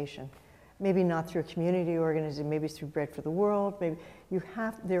organization. Maybe not through a community organization, maybe through Bread for the World, maybe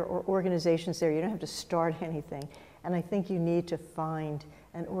there are organizations there, you don't have to start anything. And I think you need to find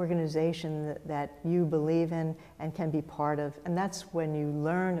an organization that you believe in and can be part of. And that's when you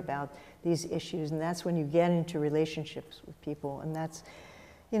learn about these issues, and that's when you get into relationships with people. And that's,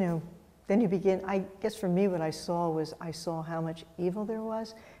 you know, then you begin, I guess for me what I saw how much evil there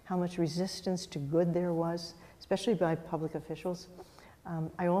was, how much resistance to good there was, especially by public officials.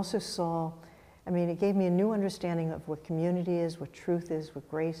 I also saw, I mean, it gave me a new understanding of what community is, what truth is, what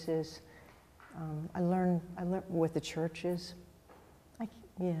grace is. I learned what the church is.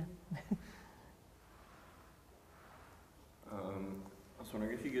 Yeah. I was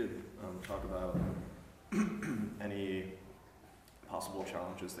wondering if you could talk about any possible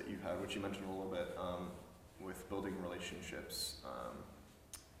challenges that you've had, which you mentioned a little bit, with building relationships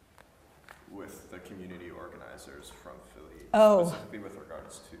with the community organizers from Philly, specifically with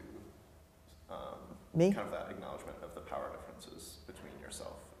regards to me? Kind of that acknowledgement of the power differences between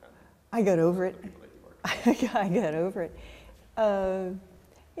yourself and I got over it. the people that you work with. I got over it.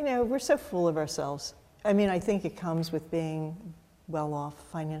 You know, we're so full of ourselves. I mean, I think it comes with being well off,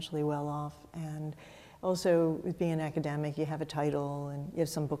 financially well off, and also with being an academic, you have a title and you have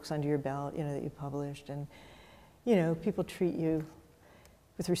some books under your belt, you know, that you published, and, you know, people treat you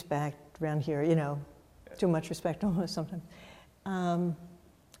with respect around here, you know, too much respect almost sometimes.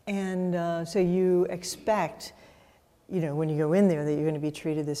 So you expect, you know, when you go in there that you're going to be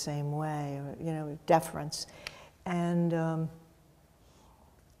treated the same way, or, you know, deference. And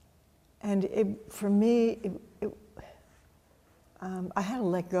for me, I had to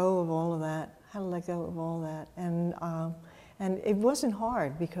let go of all of that. And it wasn't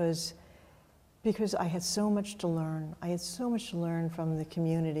hard because I had so much to learn. I had so much to learn from the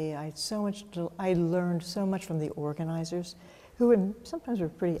community. I learned so much from the organizers, who sometimes were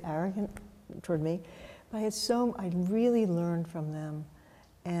pretty arrogant toward me. But I really learned from them.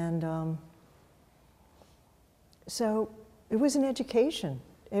 And so it was an education.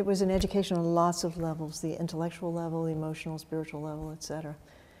 It was an education on lots of levels, the intellectual level, the emotional, spiritual level, et cetera.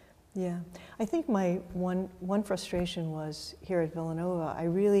 Yeah, I think my one frustration was here at Villanova, I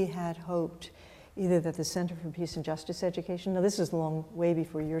really had hoped either that the Center for Peace and Justice Education, now this is long, way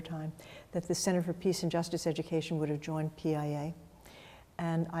before your time, that the Center for Peace and Justice Education would have joined PIA.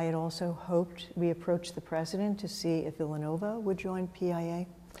 And I had also hoped, we approached the president to see if Villanova would join PIA,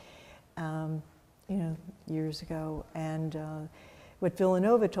 you know, years ago. And what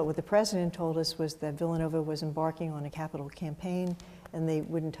the president told us was that Villanova was embarking on a capital campaign and they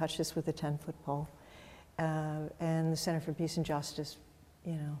wouldn't touch this with a 10-foot pole. And the Center for Peace and Justice,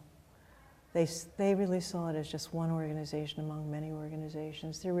 you know, they really saw it as just one organization among many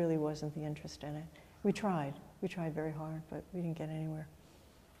organizations. There really wasn't the interest in it. We tried very hard, but we didn't get anywhere.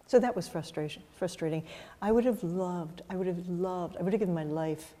 So that was frustrating. I would have given my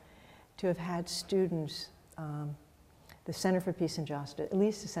life to have had students, the Center for Peace and Justice, at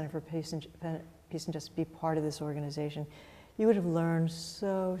least the Center for Peace and Justice, be part of this organization. You would have learned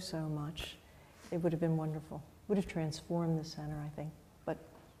so much. It would have been wonderful. Would have transformed the center, I think, but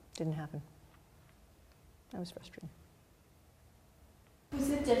didn't happen. That was frustrating. Was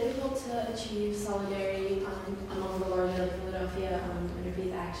it difficult to achieve solidarity among the larger Philadelphia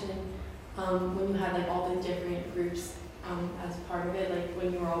Interfaith Action when you had like all the different groups as part of it, like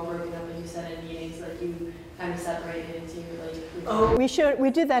when you were all broken up, like you said in meetings, like you kind of separated into like groups? Oh, we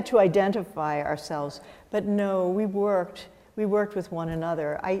did that to identify ourselves, but no, we worked with one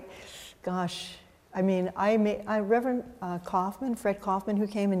another. Reverend Kaufman, Fred Kaufman, who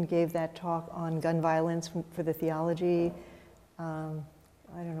came and gave that talk on gun violence for the theology,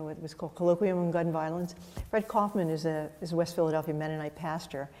 I don't know what it was called, Colloquium on Gun Violence. Fred Kaufman is a West Philadelphia Mennonite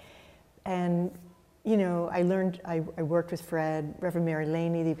pastor. And, you know, I worked with Fred, Reverend Mary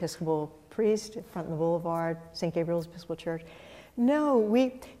Laney, the Episcopal priest at Front in the Boulevard, St. Gabriel's Episcopal Church. No,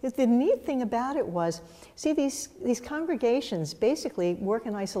 the neat thing about it was, see, these congregations basically work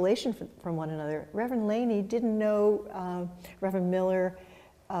in isolation from one another. Reverend Laney didn't know Reverend Miller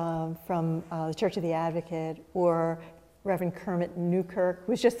from the Church of the Advocate, or Reverend Kermit Newkirk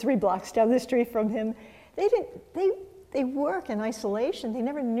was just 3 blocks down the street from him. They work in isolation. They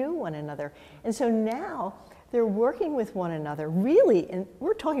never knew one another. And so now they're working with one another, really, and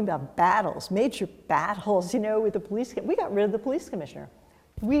we're talking about battles, major battles, you know, with the police. We got rid of the police commissioner.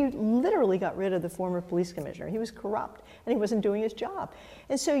 We literally got rid of the former police commissioner. He was corrupt, and he wasn't doing his job.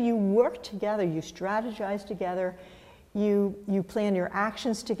 And so you work together, you strategize together, you plan your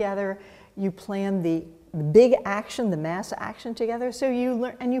actions together, you plan the big action, the mass action together, so you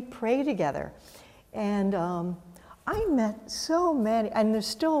learn, and you pray together. And I met so many, and there's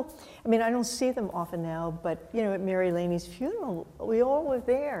still, I mean, I don't see them often now, but, you know, at Mary Laney's funeral, we all were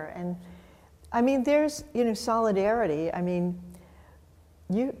there. And I mean, there's, you know, solidarity. I mean,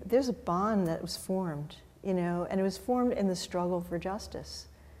 there's a bond that was formed, you know, and it was formed in the struggle for justice.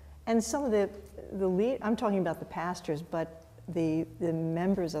 And some of the lead, I'm talking about the pastors, but the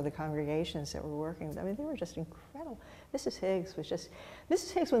members of the congregations that were working, I mean, they were just incredible. Mrs. Higgs,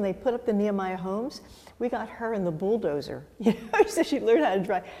 when they put up the Nehemiah homes, we got her in the bulldozer, you know, so she learned how to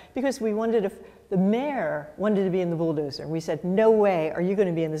drive, because the mayor wanted to be in the bulldozer. And we said, no way are you going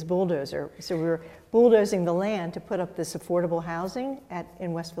to be in this bulldozer. So we were bulldozing the land to put up this affordable housing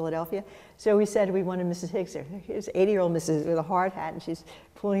in West Philadelphia. So we said we wanted Mrs. Higgs there. Here's 80-year-old Mrs. with a hard hat, and she's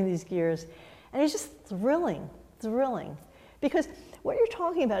pulling these gears. And it's just thrilling. Because what you're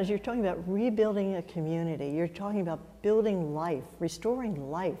talking about is you're talking about rebuilding a community. You're talking about building life, restoring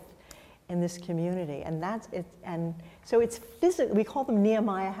life in this community. And that's it. And so it's physical. We call them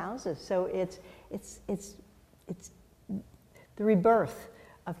Nehemiah houses. So it's the rebirth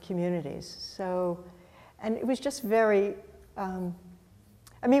of communities. So, and it was just very, I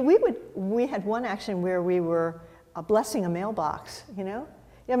mean, we had one action where we were blessing a mailbox, you know?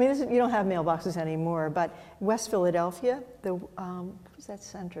 I mean, you don't have mailboxes anymore, but West Philadelphia, what was that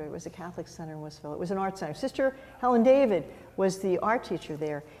center? It was a Catholic center in West Philadelphia. It was an art center. Sister Helen David was the art teacher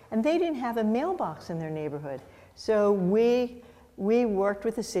there, and they didn't have a mailbox in their neighborhood. So we worked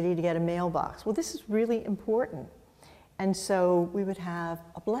with the city to get a mailbox. Well, this is really important. And so we would have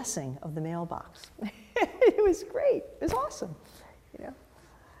a blessing of the mailbox. It was great. It was awesome, you know.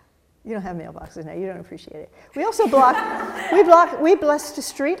 You don't have mailboxes now, you don't appreciate it. We also we blessed a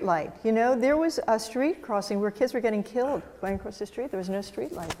street light. You know, there was a street crossing where kids were getting killed going across the street. There was no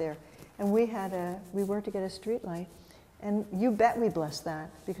street light there. And we worked to get a street light. And you bet we blessed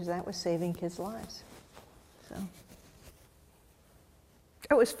that, because that was saving kids' lives. So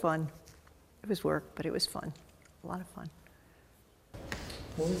it was fun. It was work, but it was fun. A lot of fun.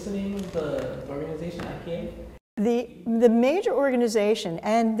 What was the name of the organization, IPA? The major organization,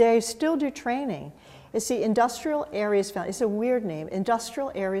 and they still do training, is the Industrial Areas Foundation. It's a weird name,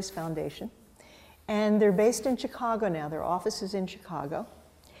 Industrial Areas Foundation. And they're based in Chicago now. Their office is in Chicago.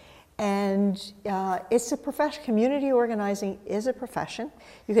 And it's a profession. Community organizing is a profession.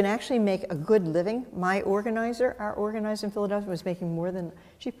 You can actually make a good living. Our organizer in Philadelphia was making more than,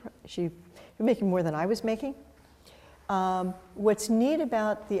 she was making more than I was making. What's neat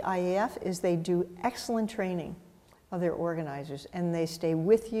about the IAF is they do excellent training of their organizers, and they stay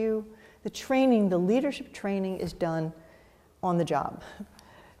with you. The training, the leadership training, is done on the job.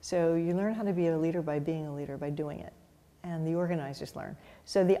 So you learn how to be a leader by being a leader, by doing it. And the organizers learn.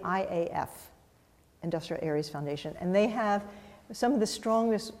 So the IAF, Industrial Areas Foundation, and they have some of the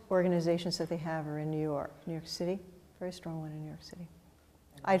strongest organizations that they have are in New York City, very strong one in New York City.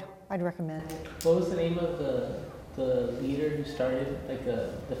 I'd recommend it. What was the name of the leader who started, like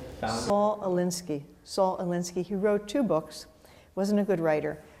the founder? Saul Alinsky. He wrote 2 books. Wasn't a good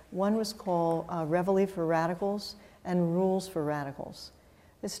writer. One was called Reveille for Radicals and Rules for Radicals.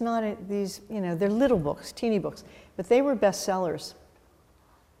 It's not these, you know, they're little books, teeny books, but they were bestsellers.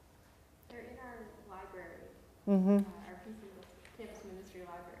 They're in our library, our campus ministry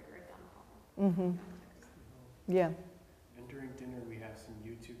library, right down the hall. Yeah. And during dinner, we have some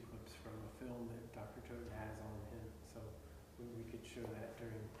YouTube clips from the show that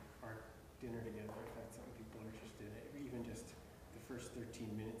during our dinner together if that's something people are interested in. Even just the first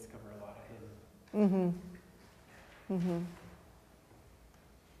 13 minutes cover a lot of him. Mm-hmm. Mm-hmm.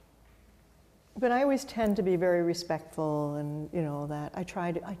 But I always tend to be very respectful, and you know that I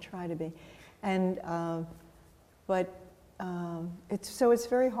try to be, and it's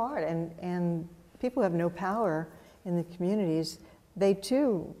very hard, and people who have no power in the communities, they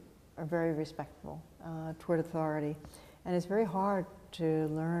too are very respectful toward authority, and it's very hard to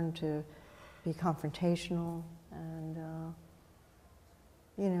learn to be confrontational and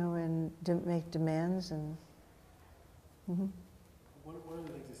and to make demands and. Mm-hmm. One of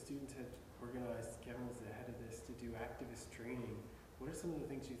the things the students had organized, Kevin was the head of this, to do activist training. What are some of the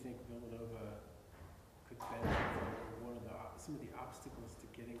things you think Villanova could benefit from, or some of the obstacles to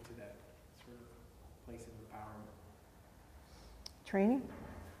getting to that sort of place of empowerment? Training?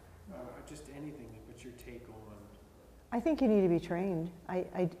 Just anything. What's your take on? I think you need to be trained.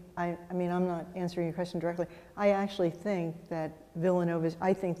 I mean, I'm not answering your question directly. I actually think that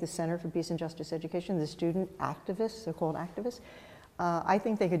I think the Center for Peace and Justice Education, the student activists, so-called activists, I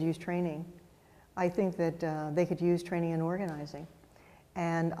think they could use training. I think that they could use training and organizing.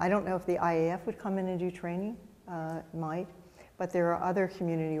 And I don't know if the IAF would come in and do training, might, but there are other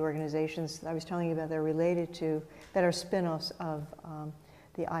community organizations that I was telling you about that are related to, that are spin-offs of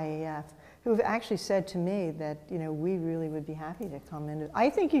the IAF, who have actually said to me that, we really would be happy to come in. I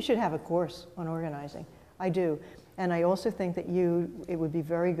think you should have a course on organizing. I do. And I also think that it would be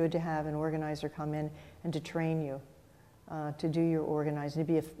very good to have an organizer come in and to train you to do your organizing,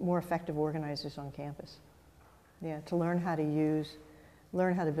 to be more effective organizers on campus. Yeah, to learn how to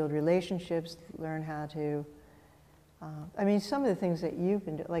build relationships, learn how to, some of the things that you've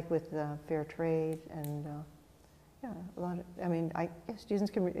been doing, like with fair trade and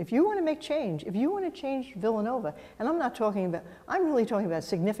students can, if you want to make change, if you want to change Villanova, and I'm really talking about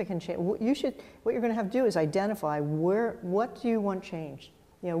significant change. What you're going to have to do is identify what do you want changed?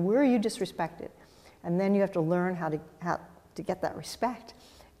 Where are you disrespected? And then you have to learn how to get that respect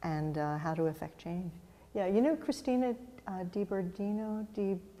and how to affect change. Yeah, Christina DiBerdino,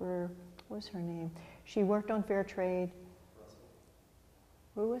 what was her name? She worked on fair trade.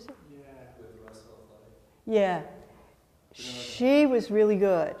 Who was it? Yeah. With Russell Athletic. Yeah. She was really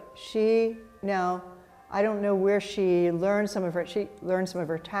good. I don't know where she learned some of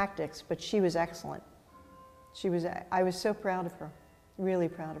her tactics, but she was excellent. I was so proud of her, really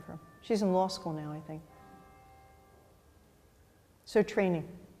proud of her. She's in law school now, I think. So training,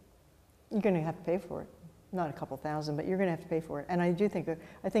 you're going to have to pay for it. Not a couple thousand, but you're going to have to pay for it. And I think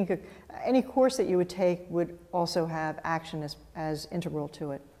any course that you would take would also have action as integral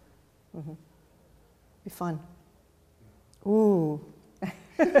to it. Mm-hmm. Be fun. Ooh.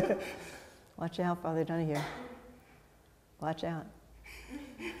 Watch out, Father Donahue. Watch out.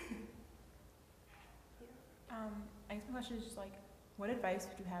 I guess my question is just what advice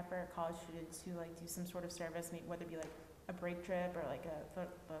would you have for college students who do some sort of service, whether it be a break trip or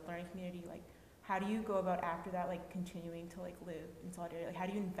a learning community? How do you go about after that, continuing to live in solidarity? How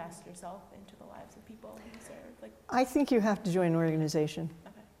do you invest yourself into the lives of people you serve? I think you have to join an organization.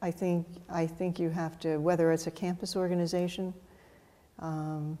 Okay. I think you have to, whether it's a campus organization,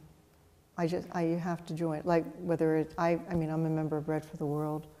 you have to join. I'm a member of Bread for the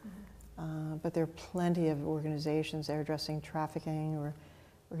World, but there are plenty of organizations that are addressing trafficking or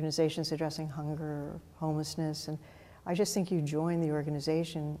organizations addressing hunger or homelessness, and I just think you join the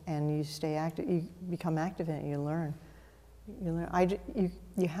organization and you stay active. You become active in it. You learn.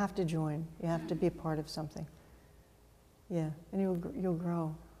 You have to join. You have to be a part of something. Yeah, and you'll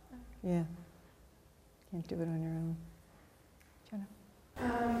grow. Yeah, can't do it on your own. Jenna?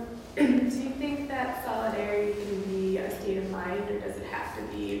 Do you think that solidarity can be a state of mind, or does it have to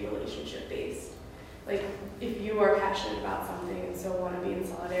be relationship based? If you are passionate about something and so want to be in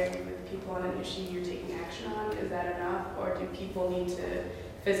solidarity with people on an issue you're taking action on, is that enough? Or do people need to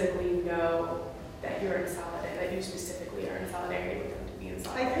physically know that you're in solidarity, that you specifically are in solidarity with them to be in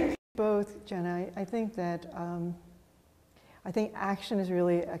solidarity? I think both, Jenna. I think that I think action is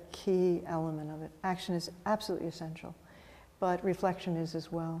really a key element of it. Action is absolutely essential, but reflection is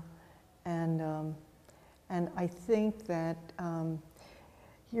as well. And I think that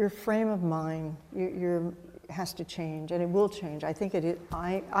your frame of mind has to change, and it will change. I think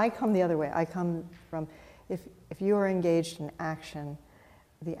I come the other way. I come from, if you are engaged in action,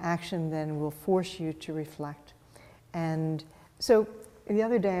 the action then will force you to reflect. And so the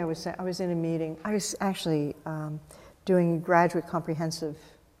other day I was in a meeting. I was actually doing graduate comprehensive,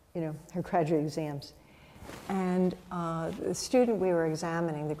 her graduate exams. And the graduate student we were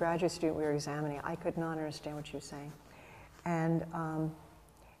examining, I could not understand what she was saying. And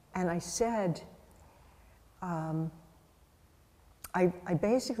I said, I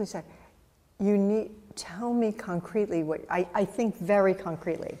basically said, you need, tell me concretely what, I think very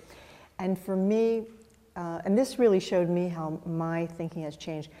concretely. And for me, and this really showed me how my thinking has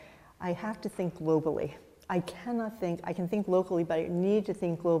changed, I have to think globally. I cannot think, I can think locally, but I need to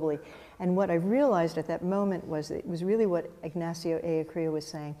think globally. And what I realized at that moment was, it was really what Ignacio Ellacuría was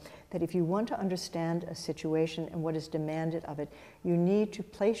saying, that if you want to understand a situation and what is demanded of it, you need to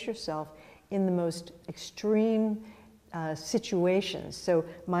place yourself in the most extreme situations. So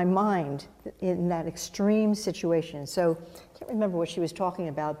my mind in that extreme situation. So I can't remember what she was talking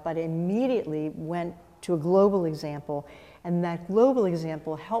about, but immediately went to a global example, and that global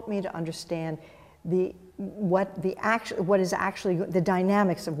example helped me to understand what is actually the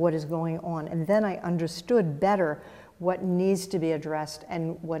dynamics of what is going on, and then I understood better what needs to be addressed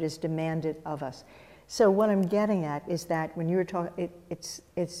and what is demanded of us. So what I'm getting at is that when you were talking, it's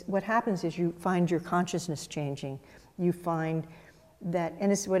what happens is you find your consciousness changing. You find that,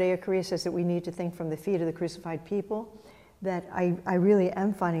 and it's what Ellacuría says, that we need to think from the feet of the crucified people, that I really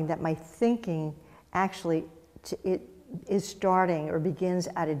am finding that my thinking actually it is starting or begins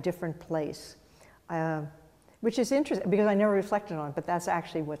at a different place, which is interesting because I never reflected on it, but that's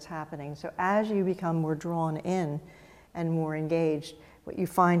actually what's happening. So as you become more drawn in and more engaged, what you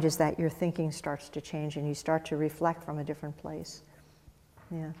find is that your thinking starts to change and you start to reflect from a different place.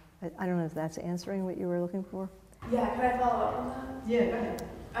 Yeah, I don't know if that's answering what you were looking for. Yeah, can I follow up on that? Yeah, go ahead.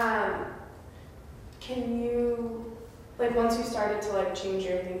 Can you, like, once you started to like change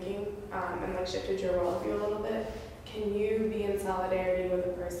your thinking and like shifted your worldview a little bit, can you be in solidarity with a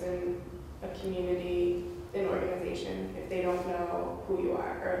person, a community, an organization if they don't know who you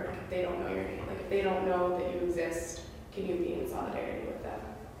are, or like, if they don't know your name? Like if they don't know that you exist, can you be in solidarity with them?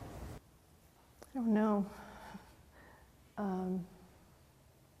 I don't know.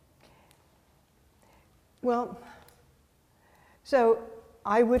 Well, so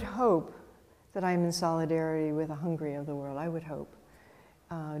I would hope that I'm in solidarity with the hungry of the world. I would hope.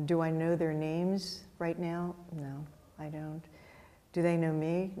 Do I know their names right now? No, I don't. Do they know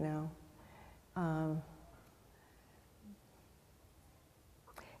me? No.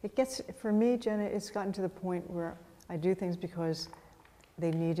 It gets, for me, Jenna, it's gotten to the point where I do things because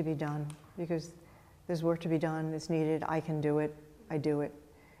they need to be done, because there's work to be done, it's needed, I can do it, I do it.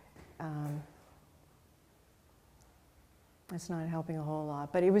 It's not helping a whole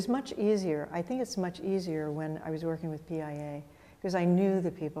lot, but it was much easier. I think it's much easier when I was working with PIA, because I knew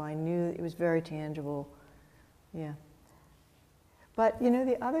the people, I knew it was very tangible, yeah. But you know,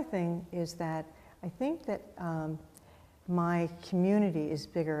 the other thing is that I think that my community is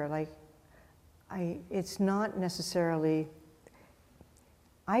bigger. Like, it's not necessarily,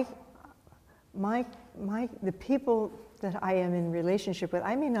 the people that I am in relationship with,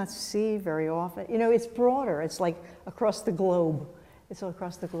 I may not see very often. You know, it's broader. It's like across the globe. It's all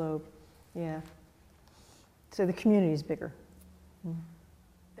across the globe, yeah. So the community is bigger. Mm.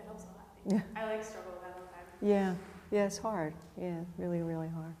 That helps a lot. Yeah. I like struggle with that all the time. Yeah, yeah, it's hard. Yeah, really, really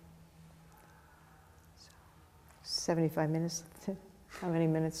hard. 75 minutes. How many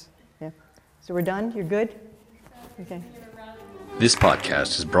minutes? Yeah. So we're done? You're good? Okay. This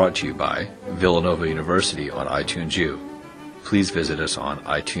podcast is brought to you by Villanova University on iTunes U. Please visit us on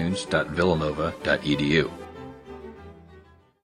itunes.villanova.edu.